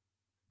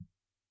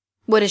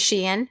 What is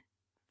she in?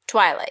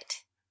 Twilight.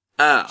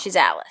 Oh. She's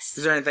Alice.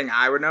 Is there anything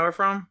I would know her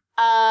from?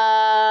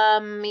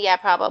 Yeah,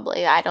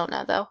 probably. I don't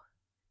know though.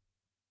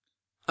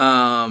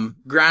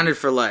 Grounded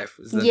for Life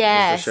is the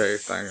show you're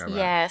talking about.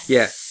 Yes.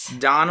 Yes.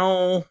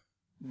 Donald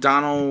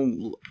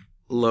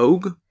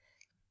Logue?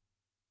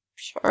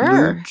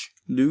 Sure.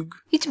 Logue?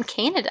 He's from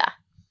Canada.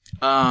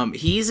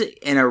 He's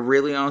in a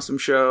really awesome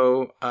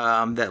show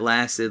that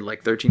lasted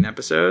like 13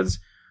 episodes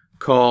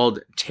called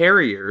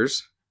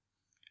Terriers,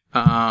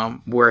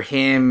 where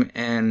him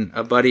and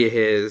a buddy of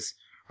his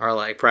are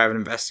like private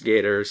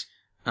investigators.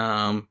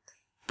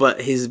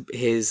 But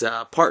his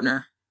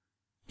partner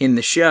in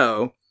the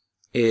show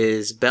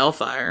is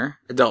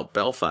adult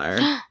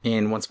Bellfire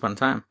in Once Upon a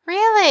Time.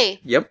 Really?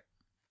 Yep.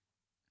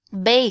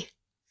 Bay.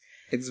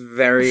 It's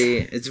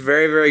very,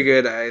 very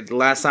good.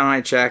 Last time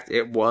I checked,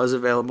 it was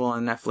available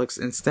on Netflix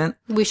Instant.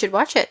 We should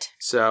watch it.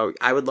 So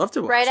I would love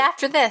to watch it. Right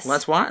after this.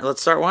 Let's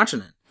start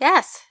watching it.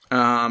 Yes.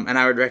 And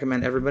I would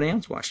recommend everybody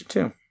else watch it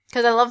too.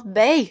 Because I love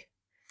Bay.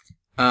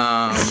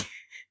 That's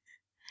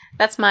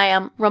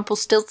my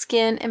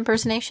Rumpelstiltskin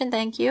impersonation.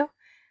 Thank you.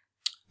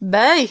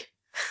 Bay.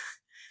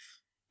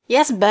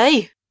 Yes,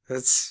 Bay.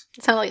 It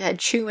sounded like I had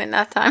chewing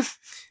that time.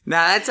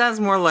 Nah, that sounds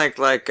more like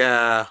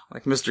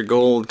Mr.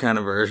 Gold kind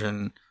of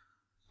version.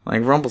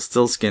 Like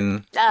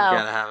Rumpelstiltskin. Oh. You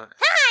gotta have it.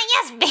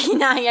 Yes, Bay.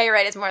 No, yeah, you're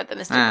right. It's more the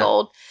Mr.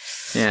 Gold.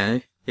 Yeah,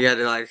 you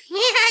gotta like, yeah,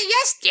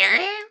 yes,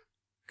 dearie.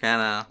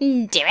 Kind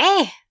of.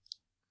 Dearie.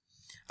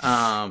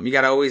 You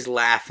gotta always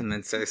laugh and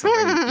then say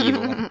something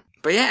evil.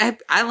 But yeah,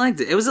 I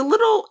liked it.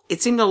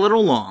 It seemed a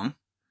little long.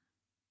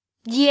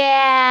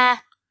 Yeah.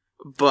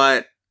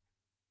 But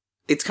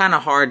it's kind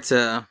of hard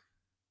to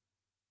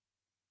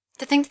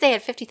think they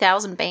had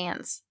 50,000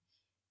 bands.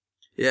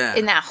 Yeah.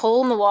 In that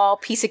hole in the wall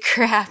piece of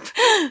crap.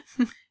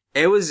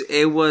 It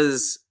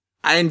was,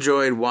 I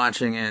enjoyed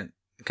watching it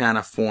kind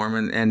of form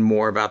and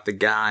more about the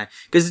guy.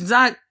 Because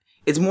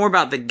it's more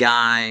about the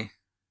guy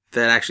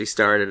that actually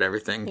started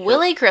everything.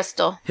 Hilly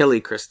Crystal.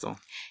 Hilly Crystal.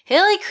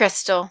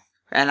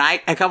 And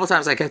a couple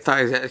times I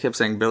kept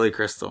saying Billy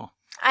Crystal.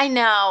 I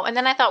know. And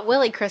then I thought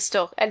Willy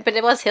Crystal. But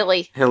it was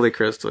Hilly. Hilly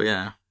Crystal,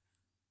 yeah.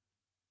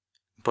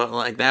 But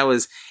like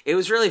it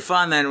was really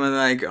fun then when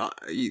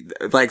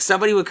like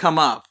somebody would come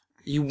up,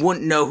 you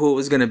wouldn't know who it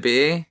was gonna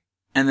be,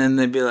 and then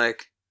they'd be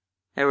like,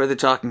 "Hey, we're the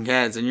Talking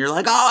Heads," and you're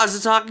like, "Oh, it's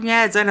the Talking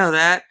Heads, I know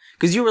that,"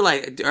 because you were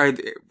like,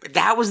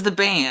 that was the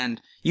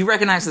band. You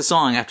recognized the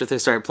song after they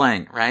started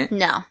playing, right?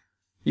 No.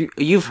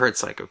 You've heard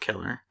Psycho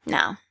Killer.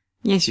 No.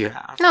 Yes, you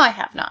have. No, I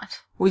have not.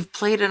 We've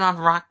played it on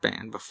Rock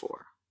Band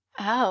before.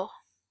 Oh.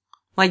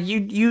 Like,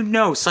 you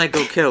know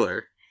Psycho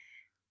Killer.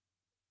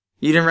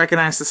 You didn't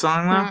recognize the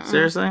song, though? Mm-mm.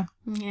 Seriously?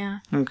 Yeah.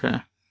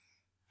 Okay.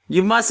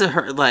 You must have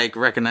heard, like,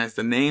 recognized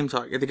the name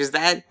Talking... Because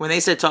when they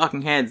said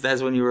Talking Heads,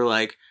 that's when you were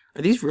like,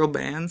 are these real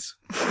bands?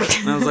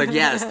 And I was like,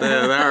 yes, they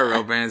are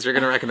real bands. You're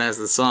going to recognize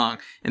the song.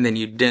 And then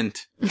you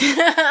didn't.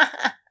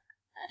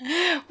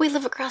 We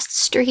live across the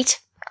street.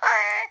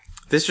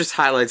 This just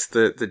highlights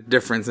the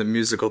difference in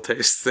musical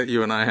tastes that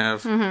you and I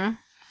have. Mm-hmm.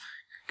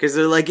 Because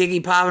they're like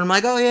Iggy Pop, and I'm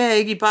like, oh yeah,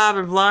 Iggy Pop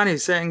and Blondie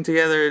sang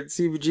together at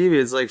CBGB.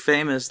 It's like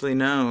famously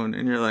known.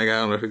 And you're like, I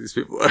don't know who these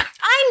people are.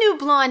 I knew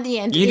Blondie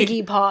and You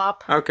Iggy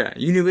Pop. Okay.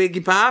 You knew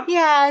Iggy Pop?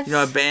 Yes. You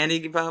know what band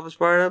Iggy Pop was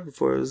part of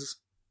before his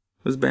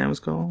band was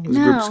called? His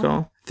No. group was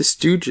called? The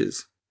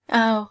Stooges.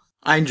 Oh.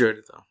 I enjoyed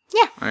it though.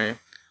 Yeah. Right.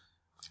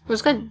 It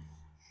was good.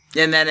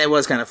 And then it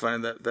was kind of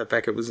funny that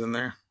Beckett was in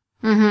there.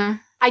 Mm-hmm.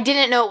 I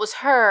didn't know it was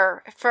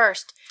her at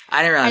first.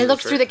 I didn't realize I it was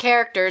looked her. through the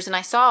characters and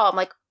I saw, I'm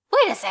like,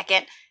 wait a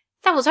second.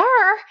 That was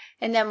her.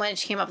 And then when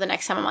she came up the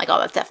next time, I'm like, oh,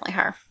 that's definitely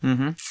her.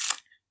 Mm-hmm.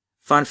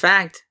 Fun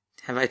fact.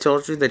 Have I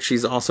told you that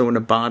she's also in a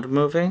Bond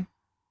movie?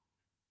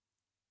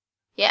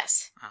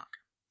 Yes. Oh,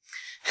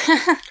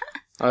 okay.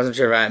 I wasn't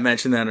sure if I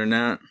mentioned that or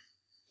not.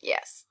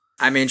 Yes.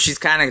 I mean, she's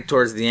kind of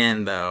towards the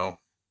end, though.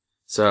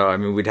 So, I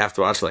mean, we'd have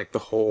to watch, like, the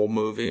whole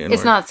movie.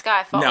 It's not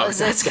Skyfall, No, is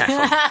it's not it?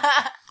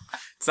 Skyfall.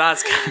 It's not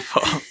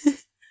Skyfall.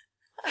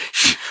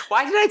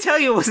 Why did I tell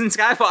you it wasn't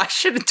Skyfall? I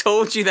should have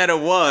told you that it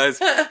was,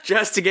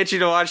 just to get you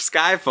to watch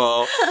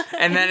Skyfall.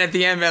 And then at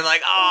the end, been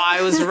like, oh,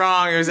 I was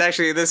wrong. It was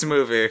actually this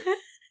movie.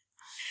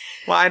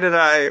 Why did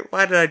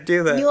I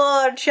do that?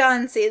 Your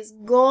chance is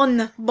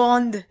gone,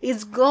 Bond.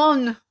 It's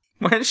gone.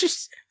 Why did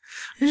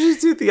you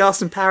do the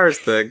Austin Powers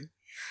thing?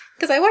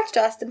 Because I watched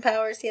Austin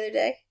Powers the other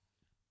day.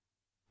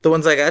 The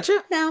ones I got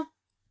you? No.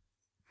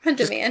 On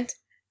demand.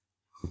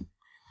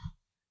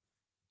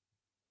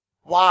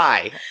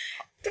 Why?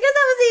 Because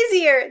that was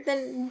easier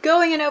than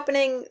going and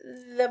opening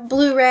the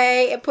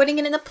Blu-ray and putting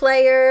it in the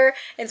player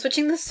and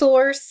switching the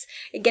source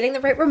and getting the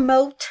right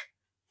remote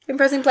and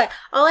pressing play.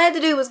 All I had to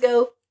do was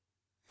go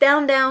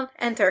down, down,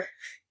 enter.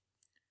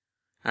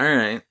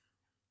 Alright.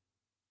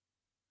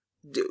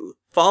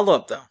 Follow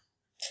up, though.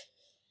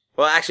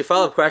 Well, actually,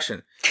 follow-up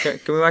question. Can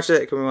we watch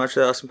it? Can we watch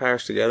the Austin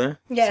Powers together?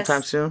 Yes.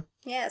 Sometime soon?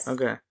 Yes.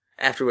 Okay.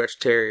 After we watch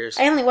Terriers.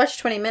 I only watched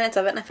 20 minutes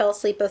of it and I fell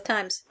asleep both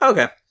times.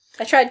 Okay.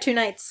 I tried 2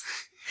 nights.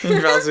 You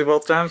fell asleep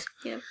both times?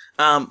 Yeah.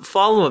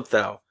 Follow-up,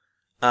 though.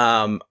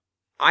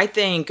 I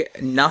think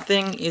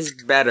nothing is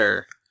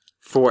better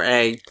for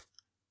a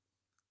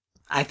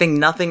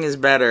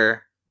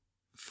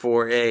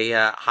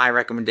high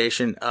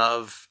recommendation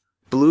of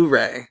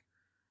Blu-ray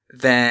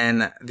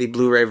than the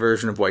Blu-ray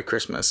version of White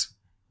Christmas.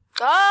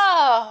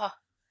 Oh!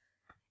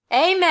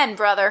 Amen,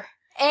 brother.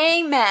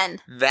 Amen.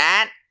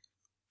 That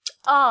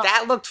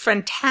looked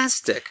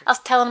fantastic. I was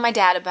telling my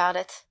dad about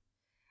it.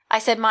 I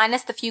said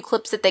minus the few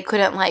clips that they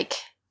couldn't, like,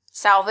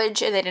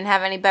 salvage and they didn't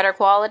have any better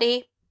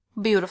quality.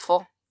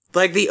 Beautiful.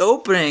 Like, the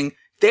opening,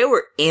 they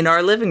were in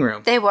our living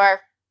room. They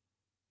were.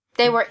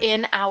 They were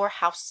in our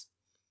house.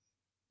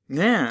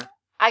 Yeah.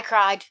 I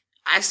cried.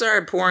 I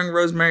started pouring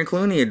Rosemary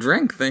Clooney a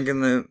drink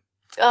thinking that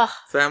Ugh.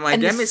 that might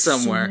get me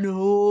somewhere.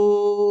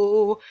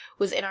 Snow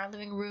was in our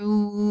living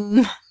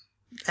room.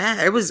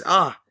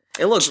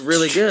 It looked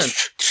really good.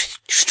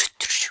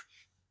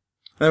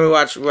 Then we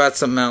watched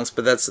something else,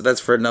 but that's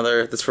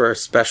for a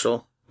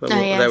special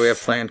that we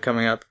have planned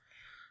coming up.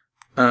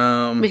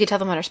 We could tell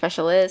them what our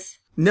special is.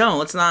 No,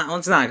 let's not,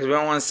 because we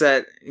don't want to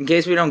set, in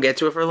case we don't get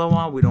to it for a little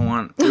while, we don't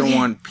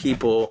want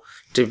people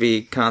to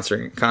be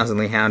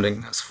constantly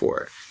hounding us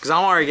for it. Because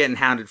I'm already getting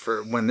hounded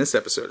for when this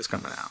episode is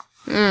coming out.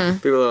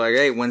 People are like,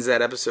 hey, when's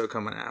that episode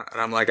coming out? And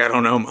I'm like, I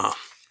don't know, Mom.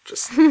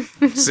 Just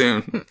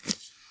soon.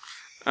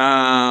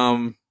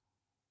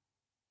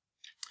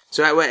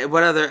 So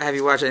what other, have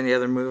you watched any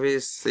other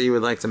movies that you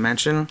would like to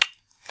mention?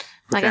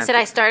 Like I said,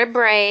 I started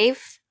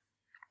Brave,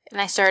 and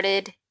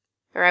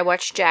I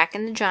watched Jack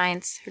the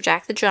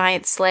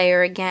Giant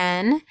Slayer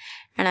again,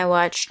 and I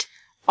watched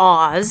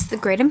Oz, the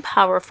Great and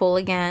Powerful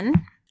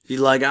again. You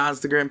like Oz,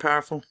 the Great and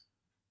Powerful?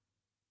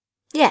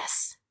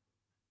 Yes.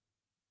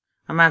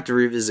 I'm gonna have to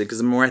revisit, because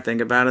the more I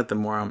think about it, the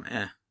more I'm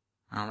I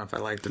don't know if I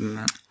liked it or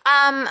not.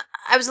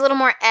 I was a little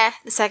more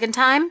the second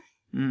time.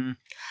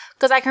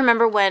 Because I can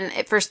remember when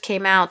it first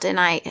came out, and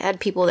I had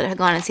people that had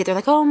gone and see it, they're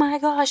like, oh my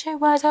gosh, it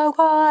was so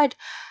good.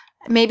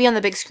 Maybe on the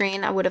big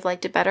screen, I would have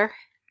liked it better.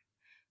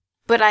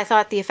 But I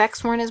thought the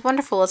effects weren't as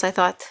wonderful as I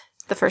thought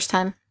the first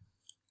time.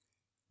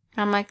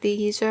 I'm like,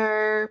 these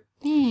are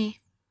me.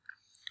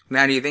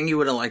 Now, do you think you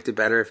would have liked it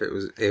better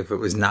if it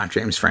was not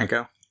James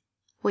Franco?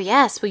 Well,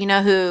 yes. Well, you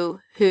know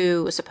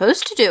who was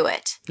supposed to do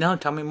it? No,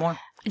 tell me more.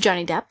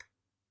 Johnny Depp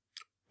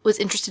was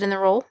interested in the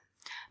role,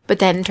 but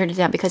then turned it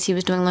down because he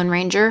was doing Lone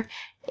Ranger.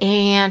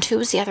 And who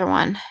was the other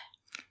one?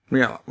 We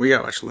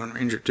gotta watch Lone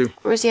Ranger too.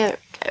 Who was the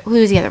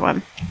other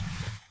one?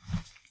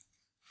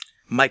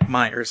 Mike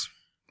Myers.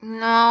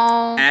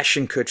 No.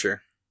 Ashton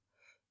Kutcher.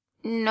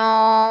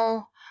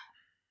 No.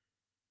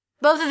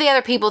 Both of the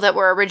other people that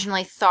were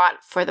originally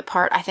thought for the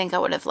part, I think I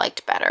would have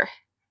liked better.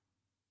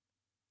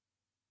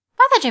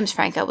 I thought James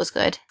Franco was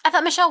good. I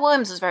thought Michelle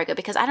Williams was very good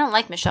because I don't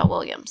like Michelle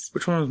Williams.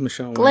 Which one was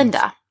Michelle Williams?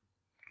 Glinda.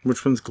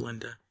 Which one's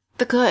Glinda?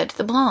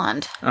 The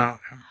blonde. Oh,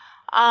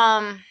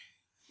 okay.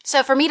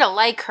 So for me to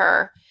like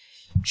her,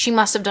 she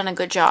must have done a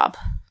good job.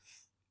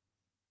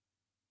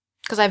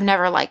 Because I've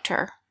never liked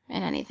her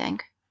in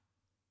anything.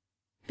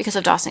 Because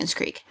of Dawson's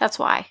Creek. That's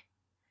why.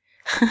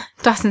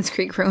 Dawson's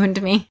Creek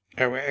ruined me.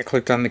 Oh, wait, I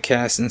clicked on the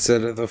cast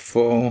instead of the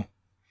full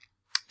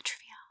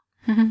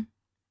trivia.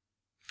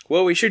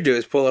 What we should do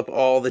is pull up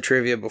all the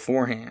trivia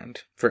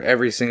beforehand for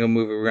every single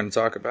movie we're going to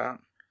talk about.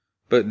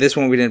 But this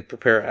one we didn't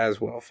prepare as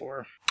well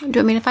for. Do you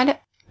want me to find it?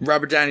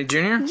 Robert Downey Jr.?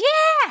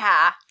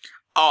 Yeah!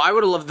 Oh, I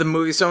would have loved the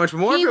movie so much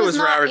more if it was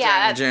Robert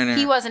Downey Jr.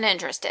 He wasn't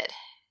interested.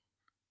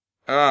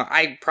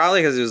 I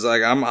probably because he was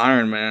like, I'm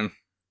Iron Man.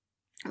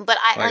 But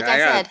I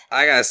said,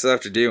 I got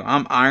stuff to do.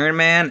 I'm Iron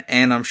Man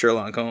and I'm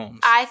Sherlock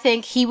Holmes. I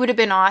think he would have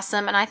been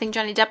awesome, and I think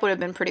Johnny Depp would have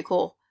been pretty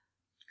cool.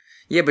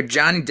 Yeah, but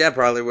Johnny Depp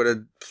probably would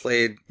have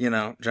played,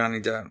 Johnny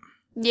Depp.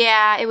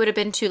 Yeah, it would have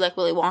been too like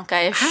Willy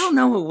Wonka-ish. I don't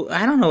know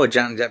what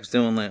Johnny Depp's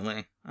doing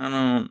lately. I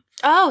don't.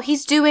 Oh,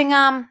 he's doing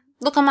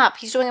look him up.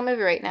 He's doing a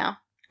movie right now.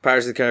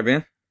 Pirates of the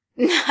Caribbean?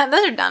 Those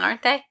are done,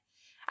 aren't they?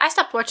 I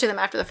stopped watching them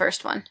after the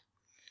first one.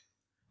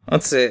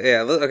 Let's see.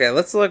 Yeah, okay,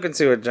 let's look and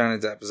see what Johnny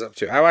Depp is up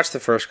to. I watched the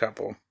first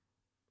couple.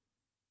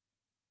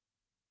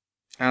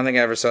 I don't think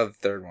I ever saw the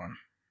third one.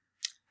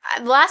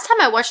 The last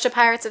time I watched a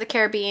Pirates of the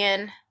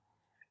Caribbean,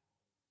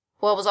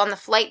 well, it was on the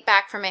flight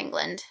back from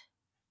England.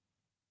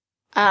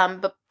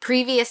 But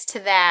previous to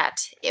that,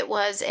 it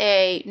was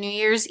a New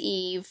Year's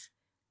Eve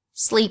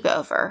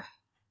sleepover.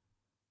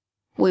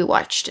 We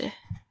watched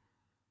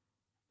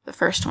the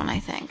first one, I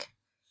think.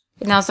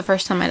 And that was the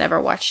first time I'd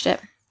ever watched it.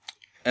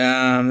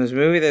 This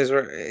movie,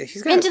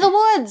 he's got Into the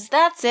Woods,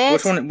 that's it.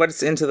 Which one?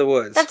 What's Into the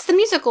Woods? That's the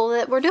musical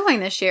that we're doing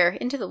this year,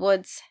 Into the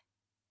Woods.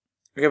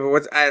 Okay,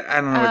 but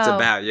I don't know what it's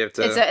about. You have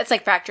to. It's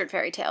like Fractured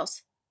Fairy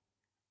Tales.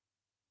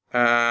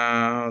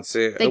 Let's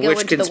see. They go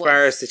Which into the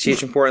conspires woods. to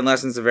teach important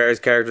lessons to various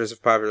characters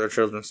of popular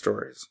children's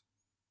stories.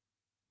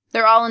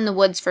 They're all in the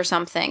woods for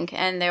something,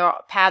 and their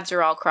paths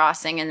are all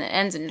crossing, and it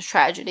ends in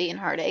tragedy and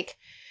heartache.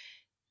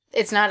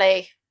 It's not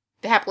a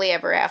happily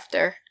ever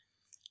after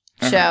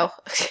show.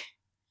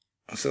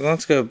 So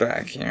let's go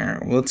back here.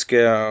 We'll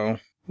go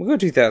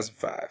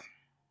 2005.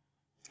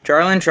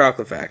 Charlie and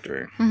Chocolate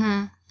Factory.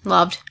 Mm-hmm.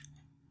 Loved.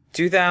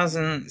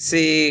 2000.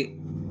 See,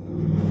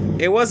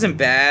 it wasn't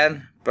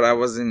bad, but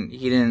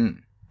he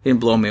didn't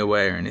blow me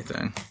away or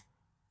anything.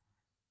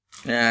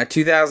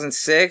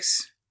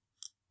 2006.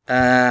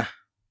 Pirates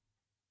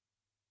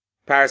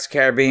of the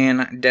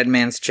Caribbean, Dead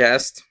Man's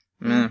Chest.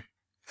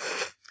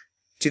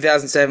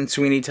 2007,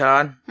 Sweeney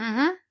Todd.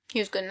 Mm-hmm. He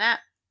was good in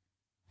that.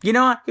 You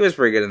know what? He was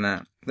pretty good in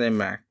that. Then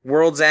back.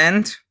 World's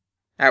End.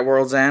 At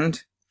World's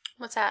End.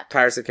 What's that?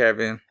 Pirates of the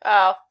Caribbean.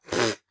 Oh.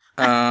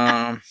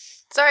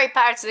 Sorry,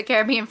 Pirates of the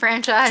Caribbean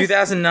franchise.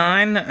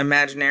 2009,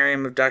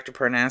 Imaginarium of Dr.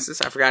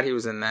 Parnassus. I forgot he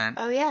was in that.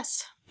 Oh,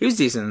 yes. He was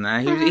decent in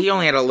that. He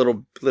only had a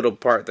little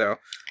part, though.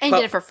 And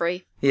he did it for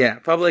free. Yeah.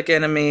 Public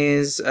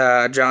Enemies,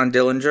 John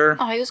Dillinger.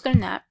 Oh, he was good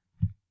in that.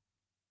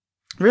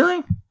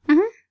 Really?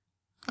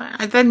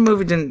 Mm-hmm. That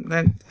movie didn't...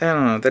 I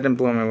don't know. That didn't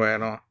blow me away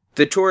at all.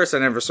 The Tourist I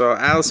never saw.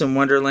 Alice in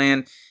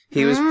Wonderland.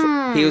 He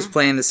was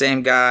playing the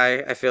same guy.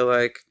 I feel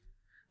like...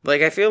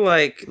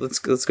 Let's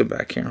go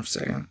back here for a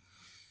second.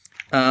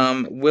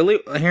 Willy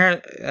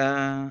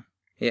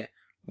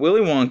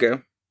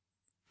Wonka,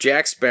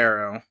 Jack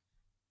Sparrow,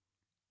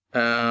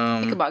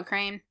 Ichabod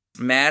Crane,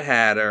 Mad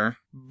Hatter,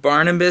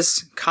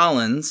 Barnabas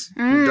Collins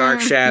from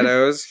Dark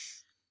Shadows,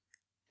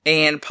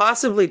 and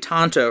possibly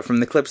Tonto from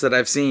the clips that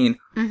I've seen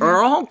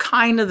are all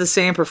kind of the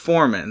same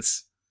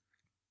performance.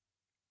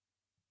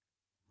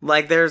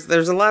 Like there's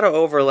a lot of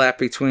overlap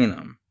between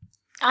them.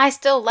 I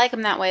still like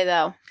him that way,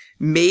 though.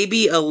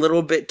 Maybe a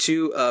little bit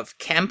too of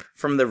Kemp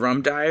from the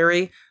Rum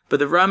Diary, but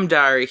the Rum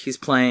Diary, he's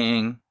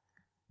playing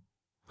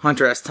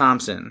Hunter S.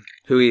 Thompson,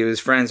 who he was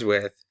friends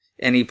with,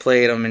 and he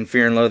played him in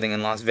Fear and Loathing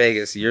in Las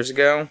Vegas years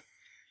ago.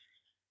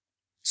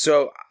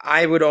 So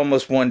I would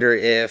almost wonder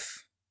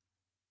if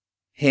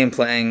him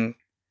playing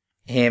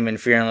him in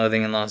Fear and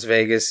Loathing in Las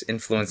Vegas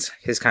influenced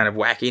his kind of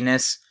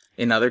wackiness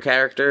in other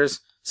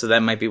characters. So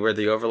that might be where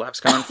the overlap's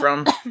coming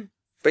from.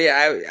 But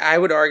yeah, I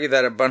would argue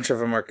that a bunch of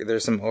them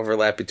there's some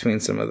overlap between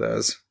some of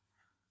those.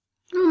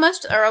 Well,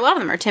 a lot of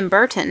them are Tim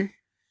Burton.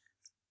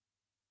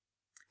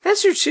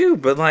 That's true too,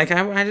 but like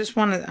I just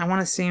want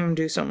to see him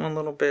do something a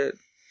little bit.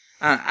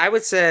 I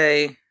would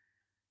say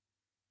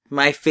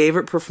my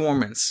favorite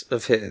performance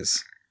of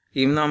his,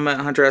 even though I'm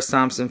a Hunter S.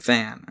 Thompson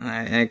fan,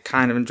 and I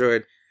kind of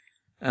enjoyed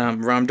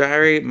Rum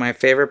Diary. My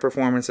favorite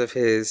performance of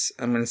his,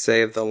 I'm going to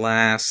say of the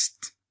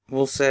last,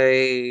 we'll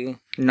say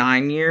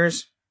 9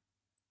 years,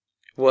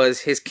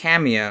 was his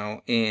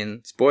cameo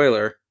in,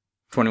 spoiler,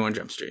 21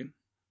 Jump Street.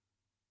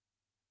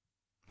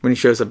 When he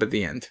shows up at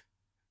the end.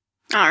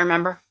 I don't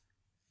remember.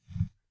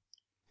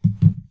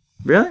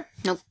 Really?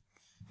 Nope.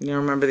 You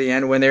remember the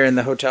end when they're in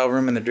the hotel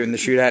room and they're doing the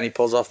shootout and he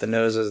pulls off the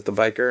nose as the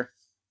biker?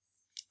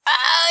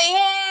 Oh,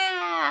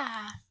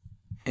 yeah!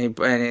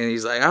 And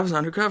he's like, I was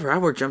undercover. I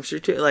wore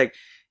jumpsuit too. Like,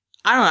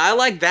 I don't know. I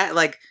like that.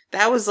 Like,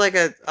 that was like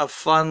a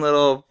fun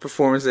little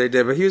performance they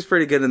did, but he was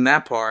pretty good in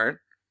that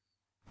part.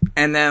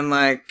 And then,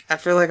 like, I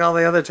feel like all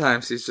the other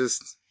times he's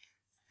just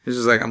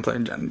like, I'm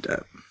playing Johnny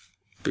Depp.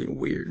 Being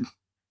weird.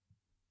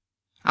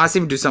 I want to see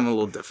him do something a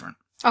little different.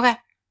 Okay.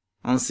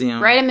 I want to see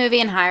him. Write a movie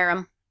and hire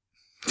him.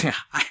 Yeah,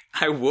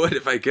 I would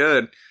if I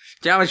could.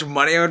 Do you know how much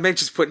money I would make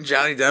just putting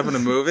Johnny Depp in a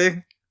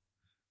movie?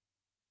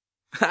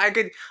 I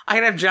could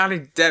have Johnny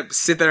Depp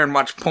sit there and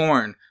watch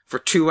porn for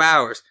 2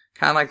 hours,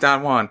 kind of like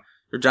Don Juan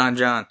or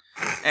John,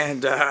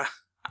 and I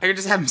could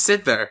just have him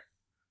sit there.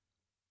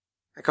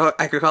 I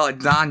could call it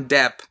Don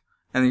Depp,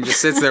 and he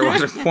just sits there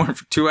watching porn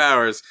for 2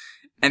 hours,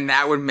 and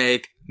that would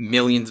make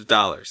millions of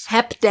dollars.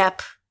 Hep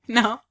Depp.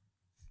 No.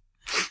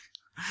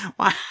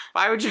 Why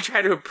would you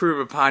try to improve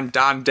upon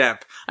Don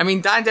Depp? I mean,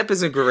 Don Depp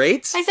isn't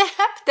great. I said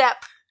Hep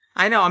Depp.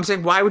 I know. I'm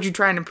saying, why would you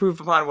try and improve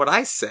upon what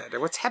I said?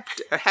 What's Hep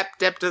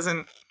Depp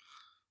doesn't...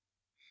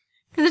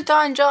 Because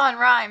Don John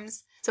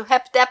rhymes. So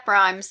Hep Depp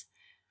rhymes.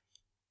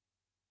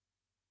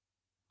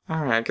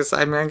 Alright,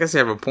 I guess you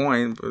have a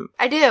point, but...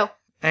 I do.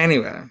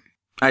 Anyway.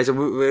 Alright, so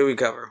what did we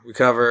cover? We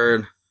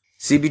covered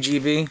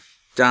CBGB,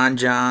 Don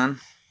John,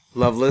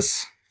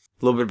 Loveless,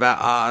 a little bit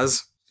about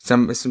Oz,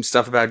 some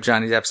stuff about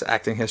Johnny Depp's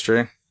acting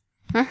history.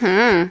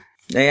 Mm-hmm.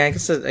 Yeah, I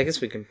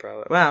guess we can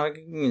probably... Well, we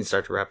can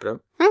start to wrap it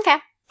up. Okay.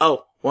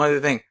 Oh, one other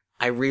thing.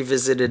 I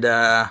revisited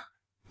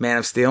Man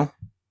of Steel.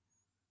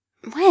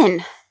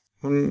 When?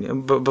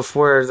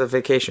 Before the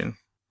vacation.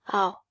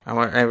 Oh. I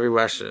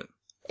rewatched it.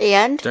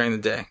 And? During the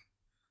day.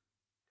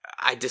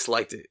 I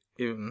disliked it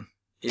even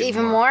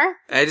more?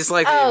 I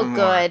disliked it even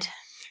more. Oh, good.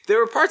 There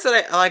were parts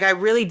that I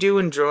really do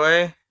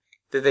enjoy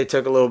that they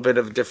took a little bit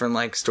of a different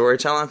like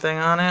storytelling thing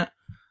on it.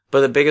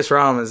 But the biggest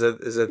problem is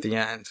at the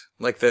end.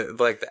 Like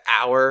the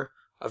hour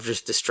of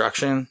just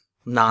destruction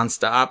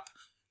nonstop.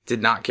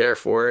 Did not care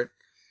for it.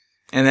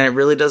 And then it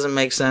really doesn't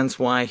make sense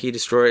why he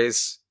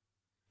destroys...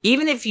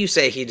 Even if you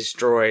say he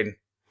destroyed,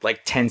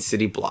 like, 10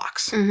 city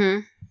blocks.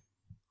 Mm-hmm.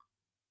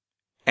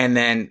 And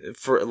then,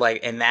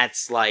 and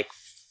that's, like,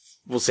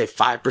 we'll say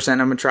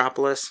 5% of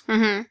Metropolis.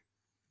 Mm-hmm.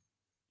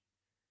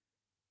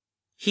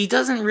 He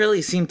doesn't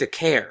really seem to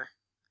care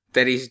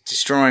that he's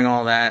destroying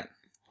all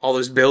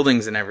those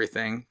buildings and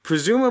everything.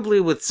 Presumably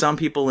with some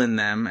people in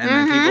them, and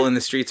then people in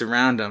the streets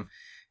around him.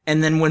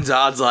 And then when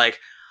Zod's like...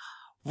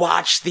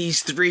 Watch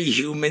these 3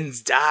 humans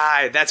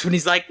die. That's when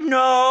he's like,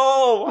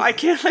 no, I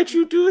can't let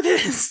you do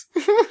this.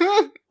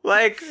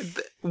 Like,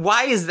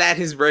 why is that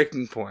his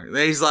breaking point?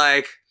 He's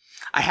like,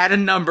 I had a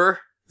number,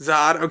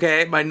 Zod.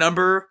 Okay, my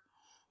number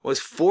was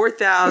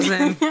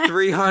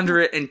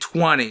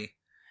 4,320.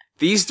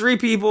 These 3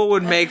 people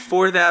would make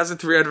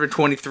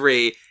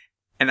 4,323,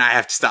 and I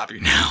have to stop you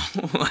now.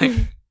 Like,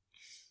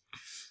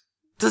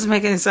 doesn't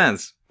make any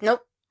sense.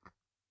 Nope.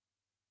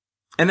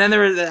 And then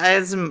I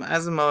had some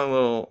other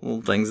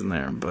little things in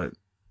there, but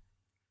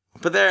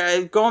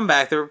there, going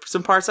back, there were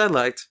some parts I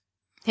liked.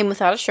 Him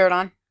without a shirt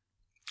on.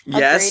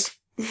 Yes.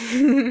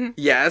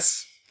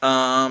 Yes.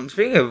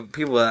 Speaking of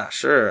people without a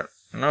shirt,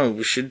 I know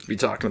we should be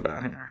talking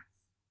about here.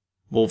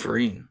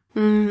 Wolverine.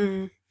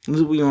 Mm-hmm.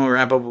 We want to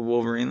wrap up with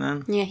Wolverine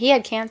then? Yeah, he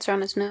had cancer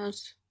on his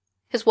nose.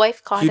 His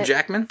wife caught it. Hugh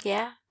Jackman?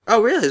 Yeah.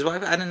 Oh, really? His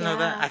wife? I didn't know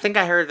that. I think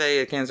I heard they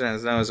had cancer on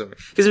his nose.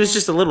 Because it was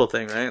just a little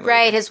thing, right? Like,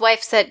 right. His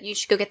wife said, you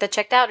should go get that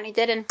checked out, and he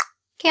did, and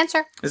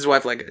cancer. His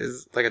wife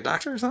is like a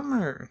doctor or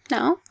something? Or?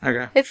 No.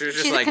 Okay.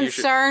 She's a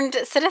concerned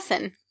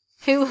citizen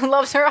who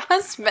loves her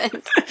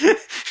husband.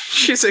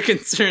 She's a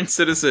concerned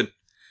citizen.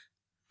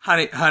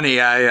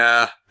 Honey,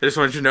 I just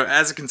want you to know,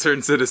 as a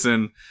concerned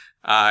citizen,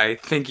 I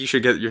think you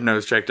should get your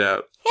nose checked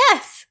out.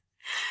 Yes.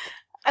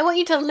 I want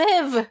you to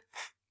live.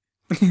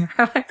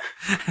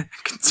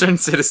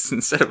 Concerned citizen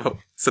instead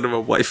of a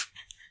wife.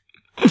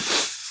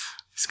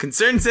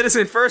 Concerned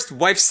citizen first,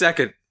 wife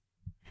second.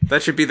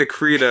 That should be the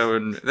credo,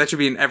 and that should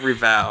be in every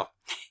vow.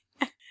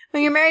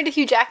 When you're married to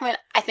Hugh Jackman,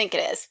 I think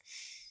it is.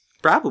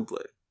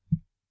 Probably.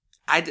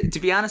 To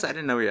be honest, I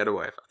didn't know he had a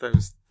wife. I thought it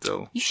was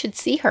still... You should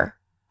see her.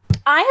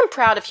 I am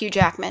proud of Hugh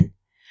Jackman.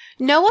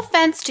 No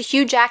offense to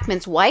Hugh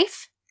Jackman's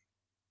wife.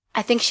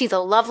 I think she's a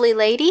lovely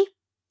lady.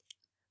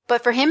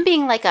 But for him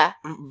being like a...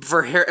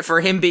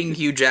 For him being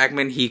Hugh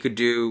Jackman, he could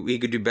do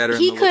better in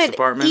the looks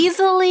department. He could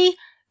easily,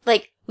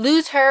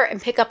 lose her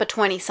and pick up a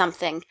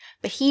 20-something.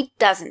 But he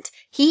doesn't.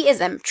 He is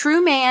a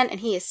true man, and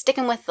he is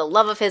sticking with the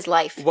love of his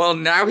life. Well,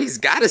 now he's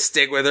got to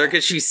stick with her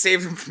because she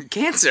saved him from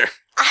cancer.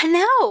 I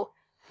know.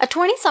 A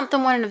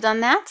 20-something wouldn't have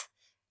done that.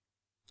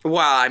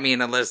 Well, I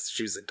mean, unless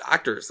she was a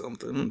doctor or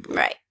something. But...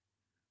 Right.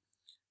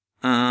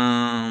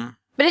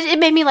 But it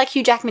made me like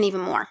Hugh Jackman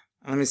even more.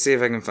 Let me see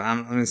if I can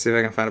find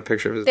a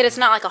picture of his. That it's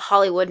not like a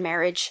Hollywood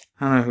marriage.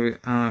 I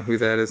don't know who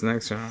that is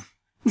next to him.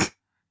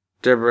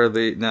 Deborah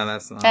Lee. No,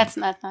 that's not. That's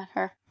not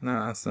her.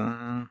 No, that's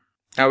not.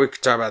 Oh, we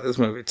could talk about this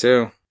movie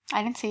too.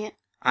 I didn't see it.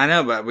 I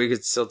know, but we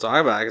could still talk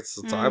about it. I could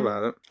still talk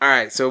about it. All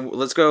right, so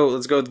let's go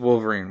with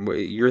Wolverine.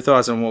 Your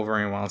thoughts on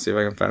Wolverine? Well, let's see if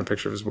I can find a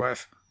picture of his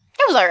wife.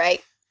 It was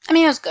alright. I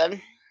mean, it was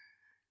good.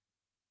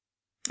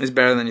 It's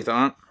better than you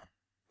thought?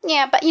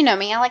 Yeah, but you know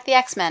me. I like the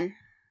X-Men.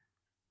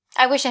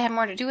 I wish I had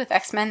more to do with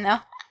X-Men, though.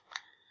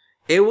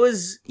 It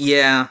was,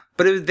 yeah.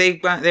 But they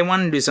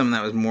wanted to do something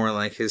that was more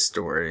like his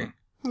story.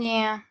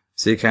 Yeah.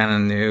 So you kind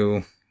of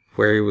knew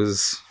where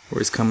he's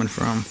coming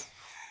from.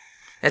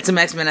 Had some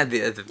X-Men at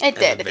the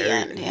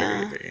end,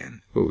 yeah. Very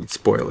end. Ooh,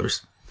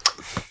 spoilers.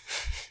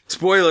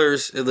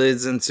 Spoilers, it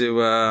leads into,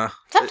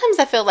 Sometimes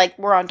I feel like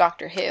we're on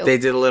Doctor Who. They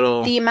did a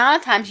little... The amount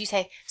of times you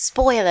say,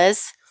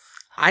 spoilers.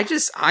 I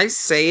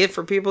say it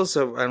for people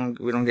so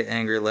we don't get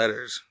angry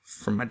letters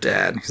from my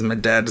dad. Because my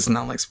dad does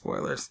not like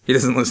spoilers. He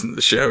doesn't listen to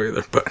the show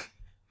either, but...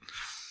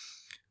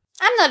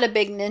 I'm not a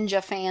big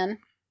ninja fan.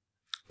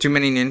 Too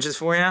many ninjas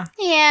for you?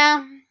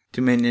 Yeah.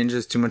 Too many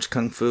ninjas, too much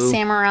kung fu?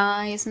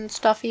 Samurais and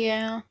stuff,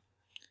 yeah.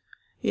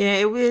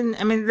 Yeah, it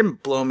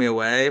didn't blow me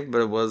away,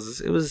 but it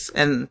was,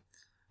 and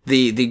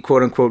the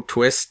quote-unquote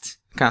twist,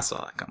 kind of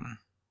saw that coming.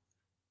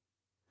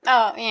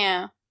 Oh,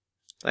 yeah.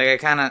 Like, I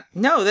kind of,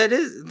 no, that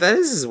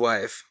is his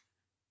wife.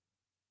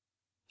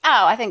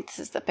 Oh, I think this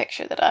is the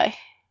picture that I...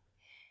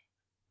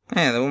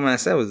 Yeah, the woman I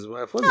said was his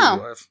wife, his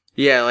wife.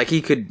 Yeah, like,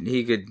 he could...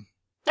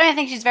 I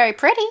think she's very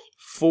pretty.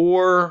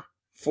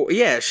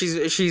 Yeah,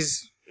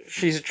 she's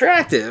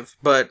attractive,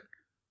 but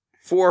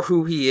for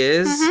who he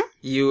is,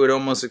 you would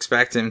almost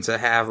expect him to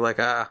have like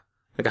a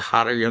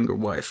hotter younger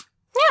wife.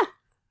 Yeah.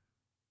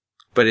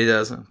 But he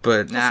doesn't.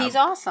 But now he's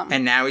awesome.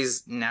 And now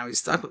he's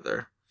stuck with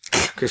her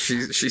because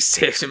she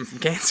saved him from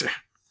cancer.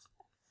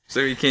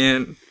 So he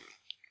can't.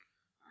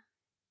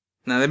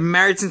 Now they've been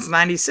married since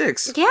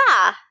 '96.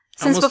 Yeah,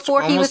 since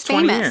before he was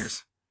 20 famous.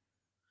 Years.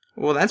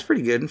 Well, that's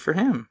pretty good for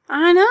him.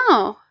 I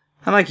know.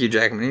 I like Hugh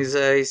Jackman. He's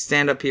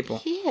stand-up people.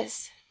 He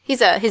is.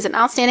 He's an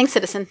outstanding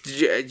citizen. Do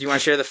you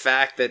want to share the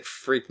fact that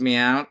freaked me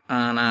out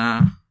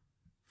on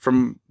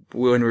from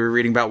when we were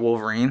reading about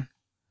Wolverine?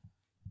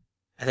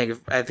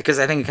 Because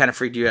I think it kind of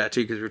freaked you out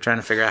too, because we were trying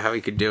to figure out how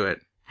he could do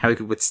it, how he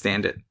could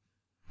withstand it.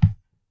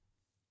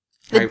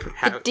 The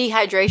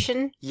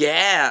dehydration.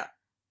 Yeah.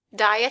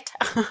 Diet.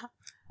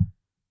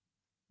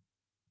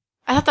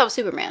 I thought that was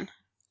Superman.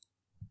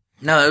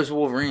 No, that was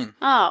Wolverine.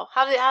 Oh,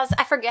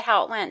 I forget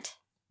how it went.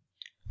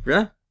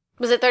 Really?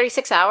 Was it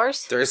 36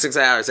 hours? 36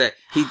 hours.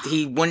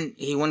 He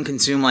wouldn't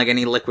consume like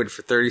any liquid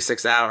for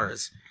 36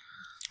 hours.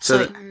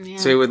 So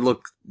he would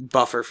look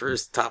buffer for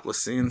his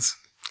topless scenes.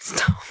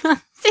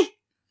 See?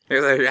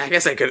 I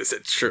guess I could have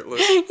said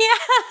shirtless. Yeah.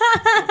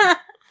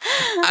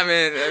 I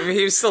mean,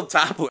 he was still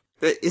topless.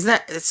 Isn't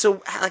that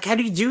so? Like, how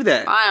do you do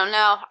that? I don't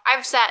know.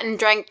 I've sat and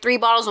drank 3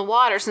 bottles of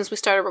water since we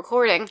started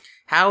recording.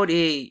 How would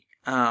he?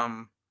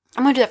 I'm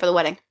gonna do that for the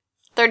wedding.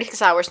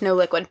 36 hours, no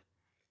liquid.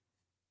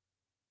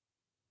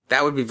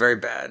 That would be very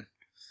bad.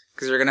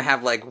 Because you're going to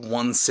have like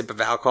one sip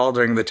of alcohol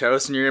during the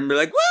toast and you're going to be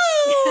like,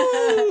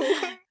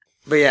 woo!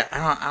 But yeah,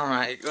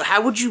 I don't know.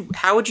 How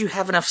would you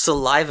have enough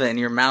saliva in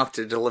your mouth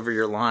to deliver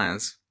your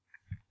lines?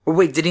 Or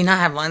wait, did he not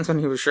have lines when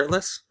he was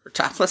shirtless? Or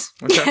topless?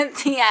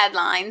 He had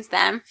lines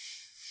then.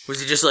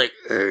 Was he just like,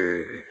 ugh?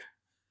 And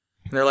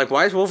they're like,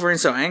 why is Wolverine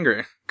so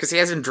angry? Because he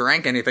hasn't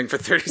drank anything for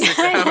 36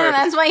 hours.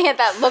 That's why he had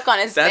that look on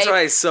his face. That's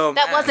why he's so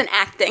mad. That wasn't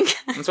acting.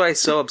 That's why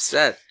he's so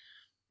upset.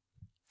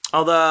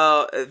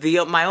 Although,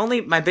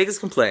 my biggest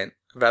complaint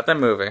about that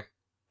movie,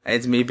 and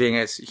it's me being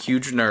a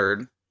huge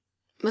nerd.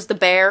 Was the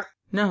bear?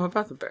 No,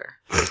 about the bear.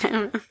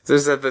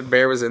 Is that the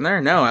bear was in there?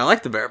 No, I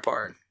like the bear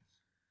part.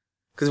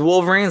 Because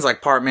Wolverine's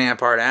like part man,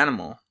 part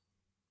animal.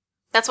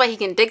 That's why he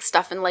can dig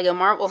stuff in Lego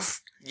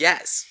marbles.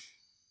 Yes.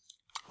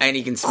 And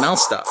he can smell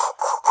stuff.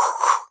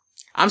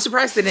 I'm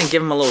surprised they didn't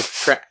give him a little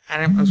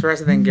I'm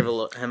surprised they didn't give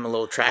him a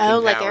little tracking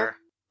power.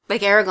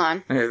 Like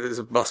Aragorn. Yeah, there's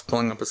a bus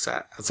pulling up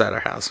outside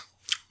our house.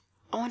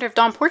 I wonder if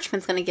Don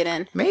Porchman's going to get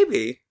in.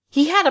 Maybe.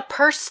 He had a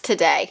purse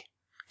today.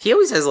 He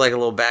always has like a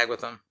little bag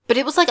with him. But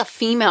it was like a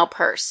female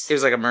purse. It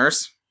was like a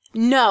Merce?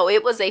 No,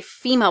 it was a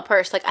female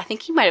purse. Like, I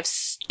think he might have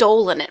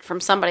stolen it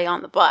from somebody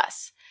on the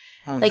bus.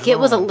 Oh, like, no. It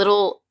was a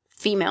little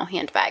female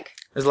handbag.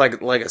 It was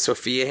like a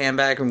Sophia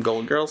handbag from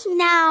Golden Girls?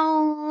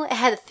 No. It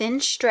had a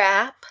thin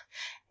strap,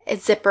 a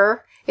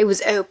zipper. It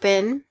was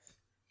open.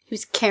 He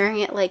was carrying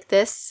it like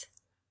this.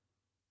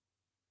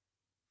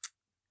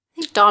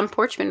 I think Don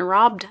Porchman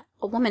robbed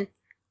a woman.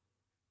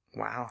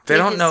 Wow. They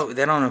don't know who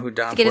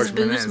Don Porchman is. To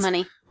get his booze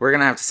money. We're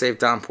going to have to save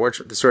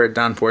the story of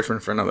Don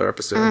Porchman for another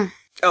episode. Mm.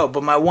 Oh,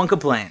 but my one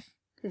complaint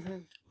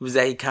was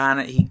that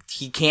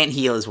he can't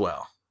heal as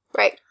well.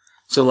 Right.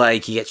 So,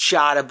 like, he gets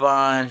shot a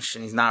bunch,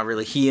 and he's not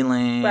really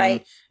healing.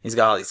 Right. He's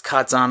got all these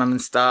cuts on him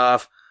and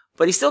stuff.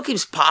 But he still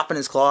keeps popping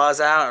his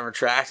claws out and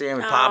retracting them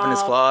and popping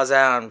his claws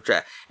out.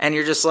 And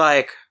you're just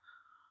like...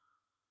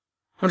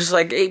 I'm just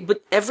like, hey,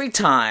 but every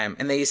time,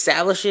 and they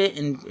establish it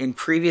in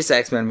previous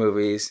X-Men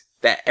movies...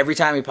 that every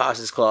time he pops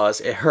his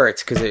claws, it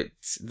hurts because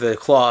it's the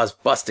claws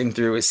busting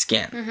through his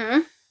skin.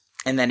 Mm-hmm.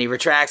 And then he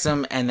retracts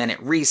them, and then it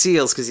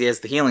reseals because he has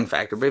the healing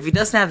factor. But if he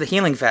doesn't have the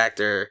healing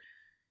factor,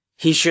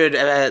 he should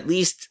have at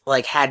least,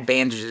 like, had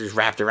bandages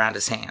wrapped around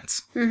his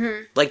hands.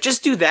 Mm-hmm. Like,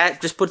 just do that.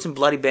 Just put some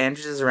bloody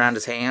bandages around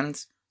his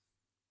hands.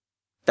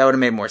 That would have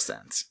made more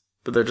sense.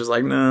 But they're just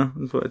like, no,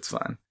 it's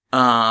fine.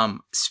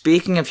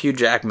 Speaking of Hugh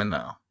Jackman,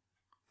 though,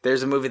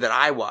 there's a movie that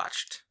I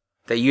watched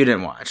that you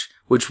didn't watch,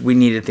 which we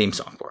need a theme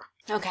song for.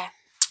 Okay.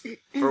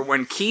 For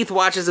when Keith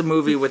watches a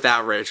movie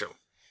without Rachel.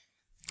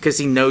 Because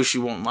he knows she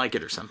won't like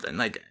it or something.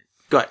 Like,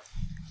 go ahead.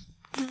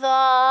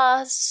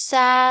 The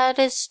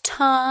saddest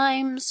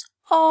times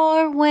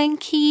are when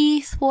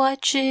Keith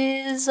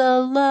watches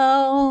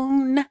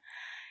alone.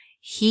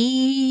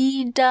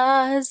 He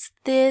does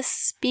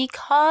this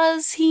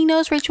because he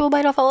knows Rachel will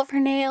bite off all of her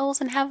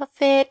nails and have a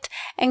fit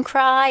and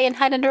cry and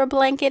hide under a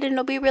blanket and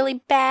it'll be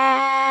really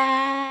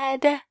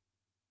bad.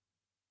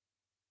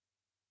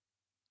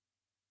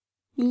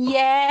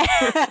 Yeah.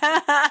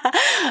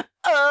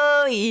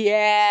 Oh,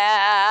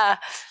 yeah.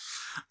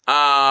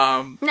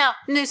 No,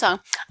 new song.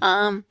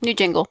 New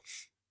jingle.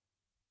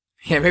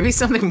 Yeah, maybe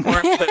something more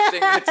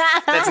uplifting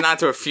that's not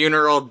to a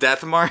funeral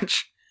death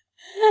march.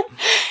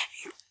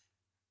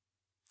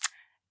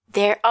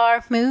 There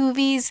are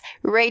movies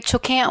Rachel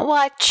can't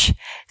watch,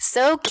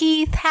 so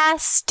Keith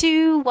has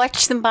to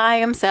watch them by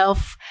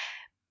himself.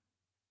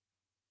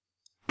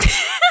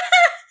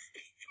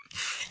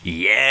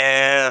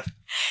 Yeah.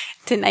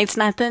 Tonight's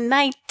not the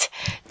night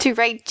to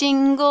write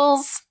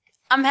jingles.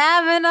 I'm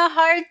having a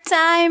hard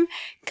time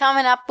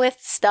coming up with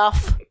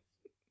stuff.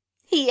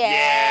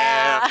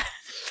 Yeah.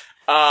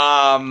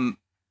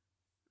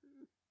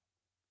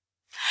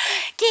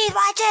 Keith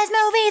watches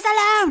movies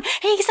alone.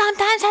 He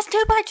sometimes has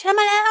to watch them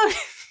alone.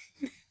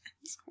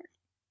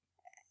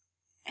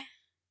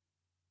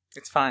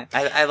 It's fine.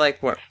 I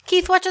like what...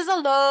 Keith watches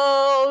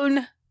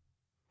alone.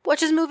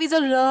 Watches movies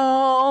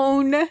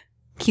alone.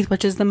 Keith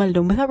watches them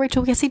alone without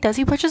Rachel. Yes, he does.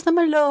 He watches them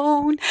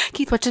alone.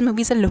 Keith watches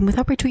movies alone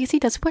without Rachel. Yes, he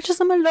does. He watches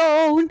them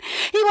alone.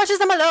 He watches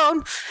them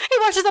alone. He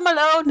watches them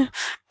alone.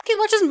 Keith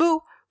watches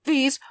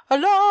movies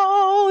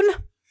alone.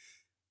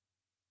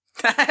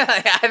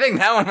 I think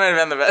that one might have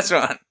been the best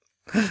one.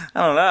 I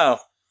don't know.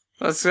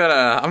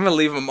 I'm gonna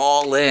leave them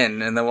all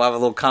in, and then we'll have a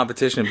little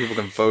competition and people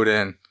can vote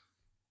in.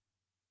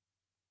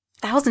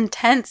 That was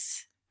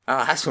intense.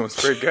 Oh, that one was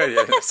pretty good.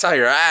 Yeah, I saw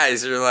your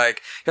eyes. You're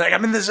like,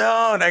 I'm in the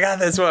zone. I got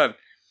this one.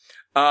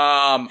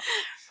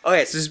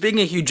 Okay, so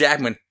speaking of Hugh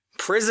Jackman,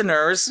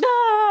 Prisoners,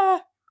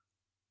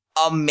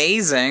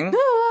 amazing.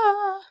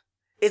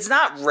 It's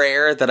not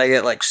rare that I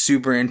get, like,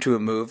 super into a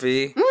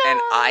movie, and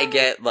I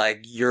get,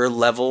 like, your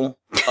level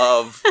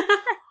of,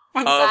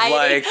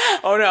 like,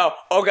 oh no,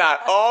 oh god,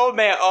 oh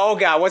man, oh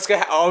god, what's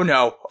gonna oh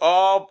no,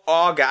 oh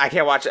god, I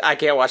can't watch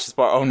this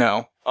part, oh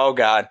no, oh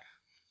god.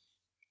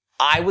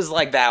 I was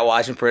like that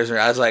watching Prisoner.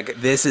 I was like,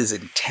 this is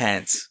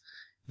intense.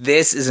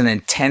 This is an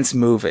intense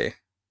movie.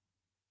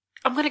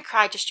 I'm gonna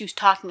cry just you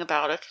talking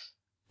about it.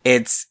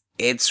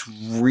 It's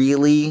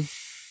really,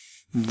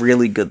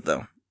 really good,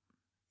 though.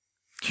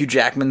 Hugh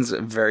Jackman's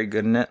very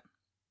good in it.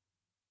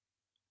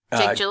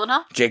 Jake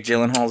Gyllenhaal? Jake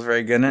Gyllenhaal's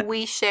very good in it.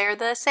 We share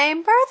the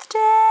same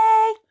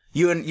birthday.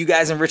 You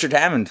guys and Richard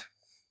Hammond.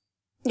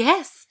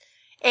 Yes.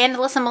 And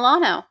Alyssa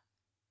Milano.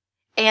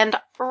 And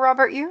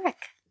Robert Urich.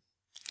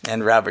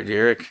 And Robert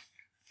Urich.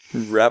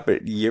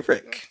 Robert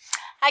Urich.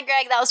 Hi,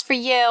 Greg. That was for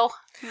you.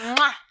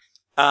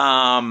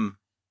 Mwah.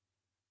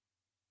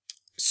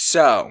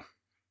 So,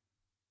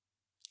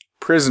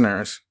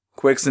 Prisoners.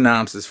 Quick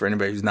synopsis for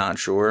anybody who's not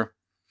sure.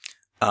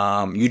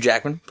 Hugh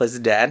Jackman plays the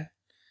dad,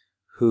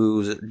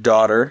 whose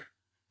daughter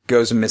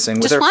goes missing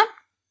with Just her... one?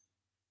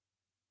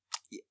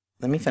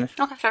 Let me finish.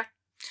 Okay, sure.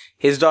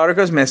 His daughter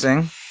goes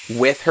missing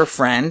with her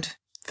friend.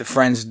 The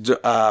friend's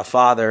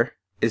father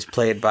is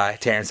played by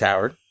Terrence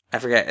Howard. I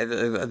forget.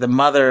 The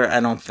mother, I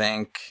don't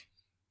think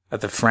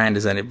that the friend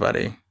is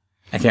anybody.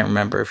 I can't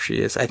remember if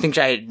she is. I think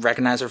I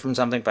recognize her from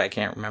something, but I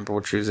can't remember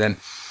what she was in.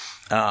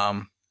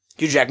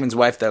 Hugh Jackman's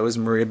wife, though, is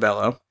Maria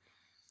Bello.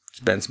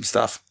 There's been some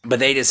stuff. But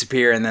they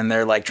disappear, and then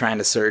they're, like, trying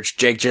to search.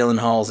 Jake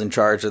Gyllenhaal's in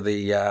charge of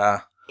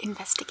the...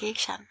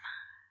 Investigation.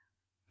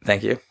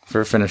 Thank you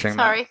for finishing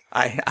Sorry.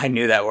 that. I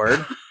knew that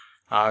word.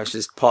 I was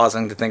just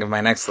pausing to think of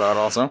my next thought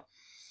also.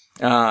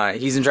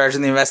 He's in charge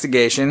of the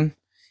investigation,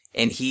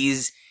 and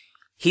he's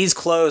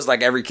closed,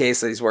 like, every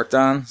case that he's worked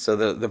on, so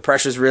the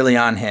pressure's really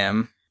on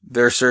him.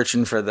 They're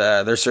searching for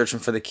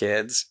the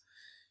kids.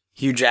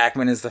 Hugh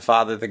Jackman is the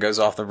father that goes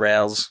off the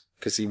rails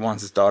because he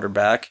wants his daughter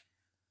back.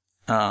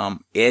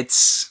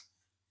 It's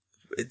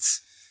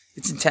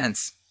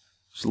intense.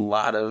 There's a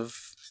lot of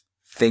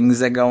things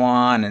that go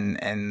on,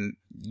 and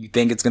you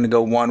think it's gonna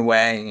go one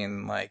way,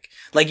 and like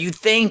you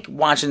think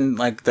watching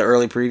like the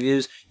early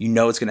previews, you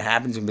know what's gonna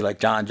happen. It's gonna be like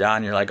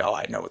John. You're like, oh,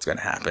 I know what's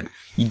gonna happen.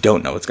 You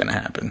don't know what's gonna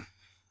happen.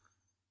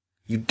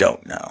 You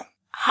don't know.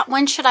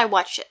 When should I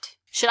watch it?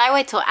 Should I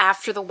wait till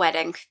after the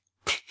wedding?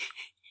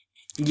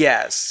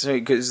 Yes,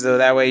 because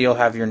that way you'll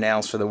have your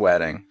nails for the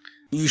wedding.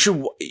 You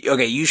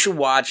should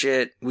watch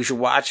it. We should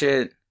watch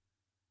it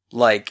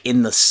like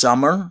in the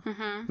summer,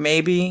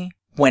 maybe.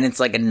 When it's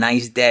like a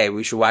nice day,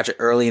 we should watch it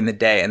early in the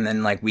day, and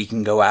then like we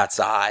can go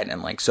outside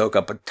and like soak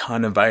up a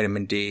ton of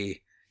vitamin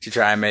D to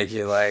try and make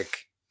you,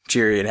 like,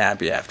 cheery and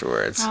happy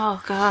afterwards.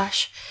 Oh,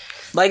 gosh.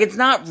 Like, it's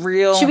not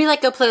real. Should we,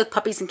 like, go play with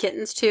puppies and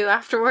kittens, too,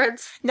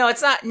 afterwards? No,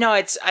 it's not. No,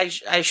 it's. I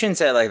shouldn't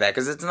say it like that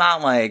because it's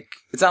not like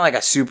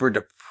a super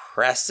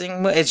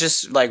depressing. It's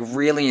just like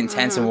really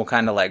intense and will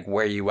kind of like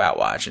wear you out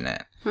watching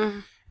it,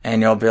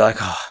 and you'll be like,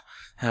 oh,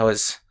 that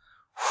was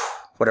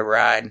what a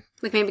ride.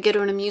 Like maybe go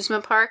to an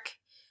amusement park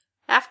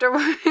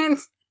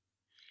afterwards.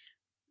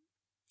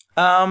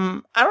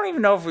 I don't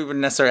even know if we would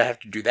necessarily have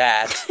to do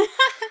that,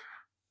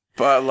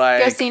 but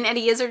like Go see an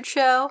Eddie Izzard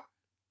show.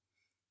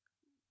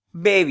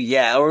 Maybe,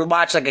 yeah. Or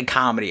watch like a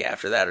comedy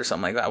after that or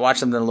something like that. Watch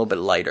something a little bit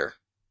lighter.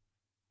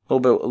 A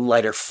little bit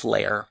lighter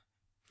flair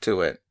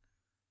to it.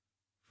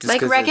 Just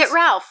like Wreck-It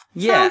Ralph.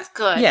 Yeah. Sounds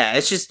good. Yeah,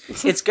 it's just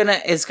it's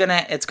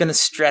gonna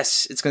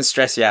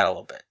stress you out a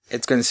little bit.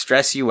 It's gonna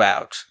stress you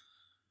out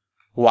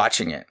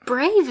watching it.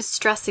 Brave is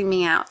stressing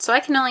me out, so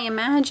I can only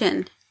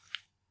imagine.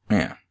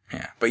 Yeah.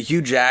 But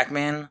Hugh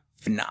Jackman,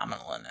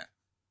 phenomenal in it.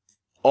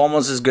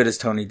 Almost as good as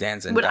Tony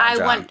Danza. Would I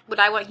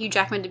want Hugh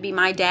Jackman to be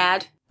my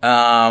dad?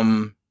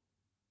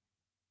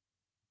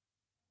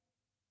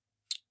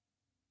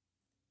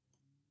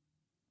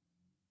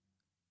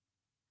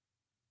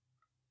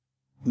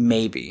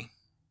 Maybe.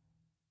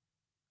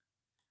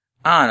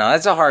 I don't know.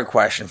 That's a hard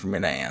question for me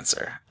to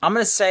answer. I'm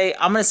gonna say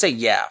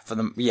yeah for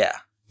them. Yeah.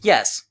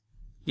 Yes.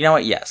 You know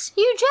what? Yes.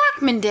 Hugh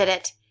Jackman did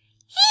it.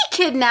 He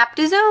kidnapped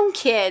his own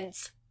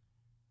kids.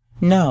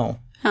 No.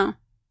 Oh.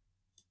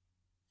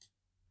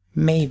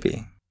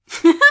 Maybe.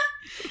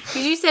 Because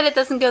you said it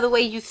doesn't go the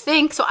way you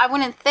think, so I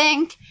wouldn't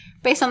think,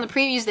 based on the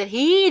previews, that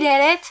he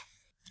did it.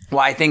 Well,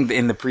 I think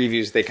in the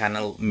previews they kind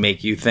of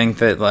make you think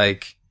that,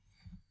 like,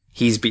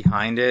 he's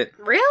behind it.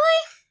 Really?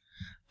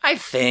 I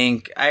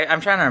think.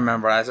 I'm trying to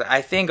remember.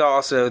 I think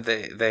also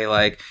they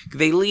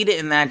lead it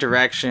in that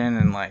direction,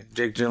 and, like,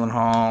 Jake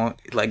Gyllenhaal,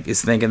 like,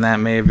 is thinking that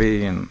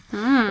maybe, and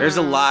there's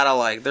a lot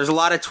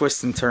of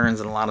twists and turns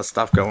and a lot of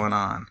stuff going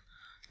on.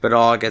 But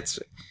all gets,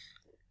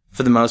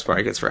 for the most part,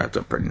 it gets wrapped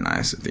up pretty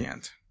nice at the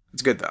end.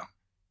 It's good, though.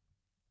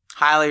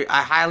 I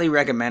highly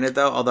recommend it,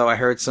 though, although I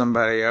heard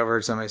somebody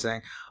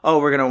saying, oh,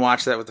 we're going to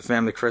watch that with the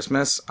family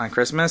on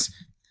Christmas.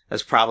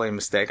 That's probably a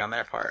mistake on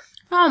their part.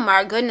 Oh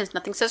my goodness,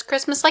 nothing says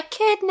Christmas like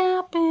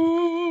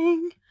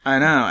kidnapping. I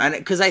know, and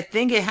because I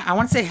think I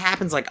want to say it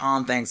happens like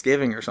on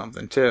Thanksgiving or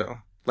something, too.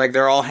 Like,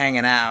 they're all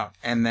hanging out,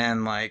 and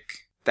then, like,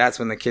 that's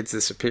when the kids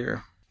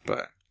disappear.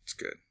 But it's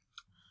good.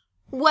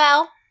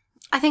 Well,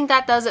 I think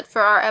that does it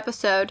for our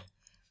episode.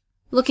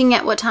 Looking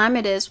at what time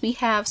it is, we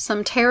have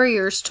some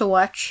Terriers to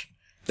watch.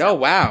 Oh,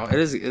 wow. It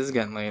is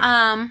getting late.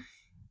 And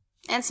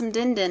some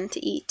Din Din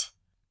to eat.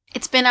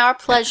 It's been our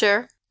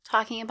pleasure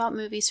talking about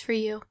movies for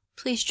you.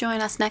 Please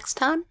join us next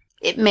time.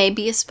 It may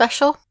be a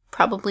special.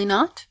 Probably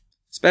not.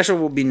 Special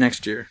will be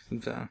next year.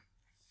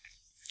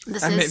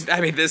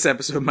 This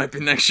episode might be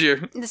next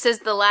year. This is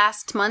the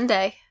last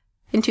Monday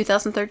in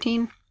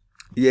 2013.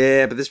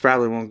 Yeah, but this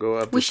probably won't go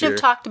up. We should have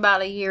talked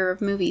about a year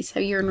of movies,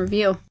 a year in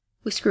review.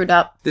 We screwed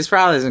up. This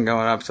probably isn't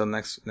going up till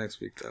next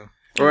week, though.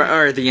 Or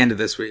at the end of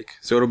this week.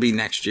 So it'll be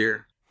next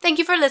year. Thank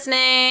you for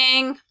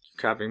listening.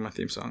 Copying my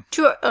theme song.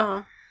 Sure.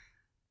 Go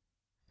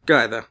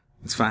ahead, though.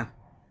 It's fine.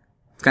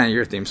 It's kind of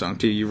your theme song,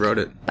 too. You wrote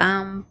it.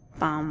 Bum,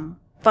 bum,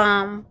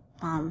 bum,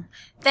 bum.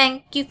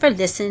 Thank you for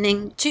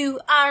listening to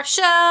our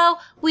show.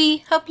 We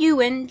hope you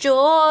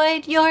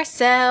enjoyed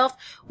yourself.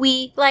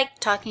 We like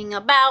talking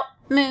about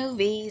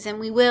movies, and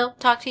we will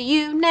talk to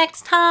you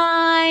next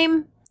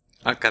time.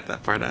 I'll cut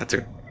that part out,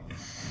 too.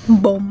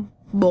 Boom,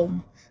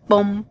 boom,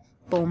 boom,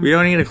 boom. We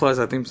don't need to close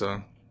that theme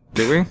song,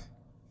 do we?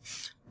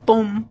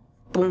 Boom,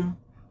 boom,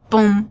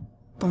 boom,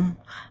 boom.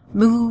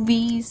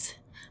 Movies.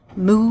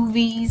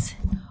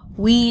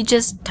 We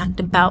just talked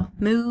about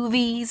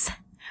movies.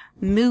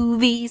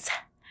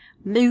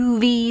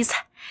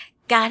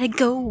 Gotta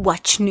go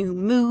watch new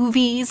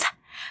movies.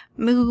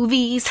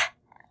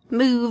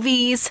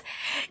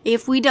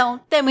 If we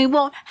don't, then we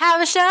won't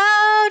have a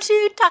show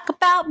to talk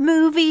about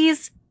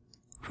movies.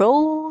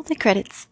 Roll the credits.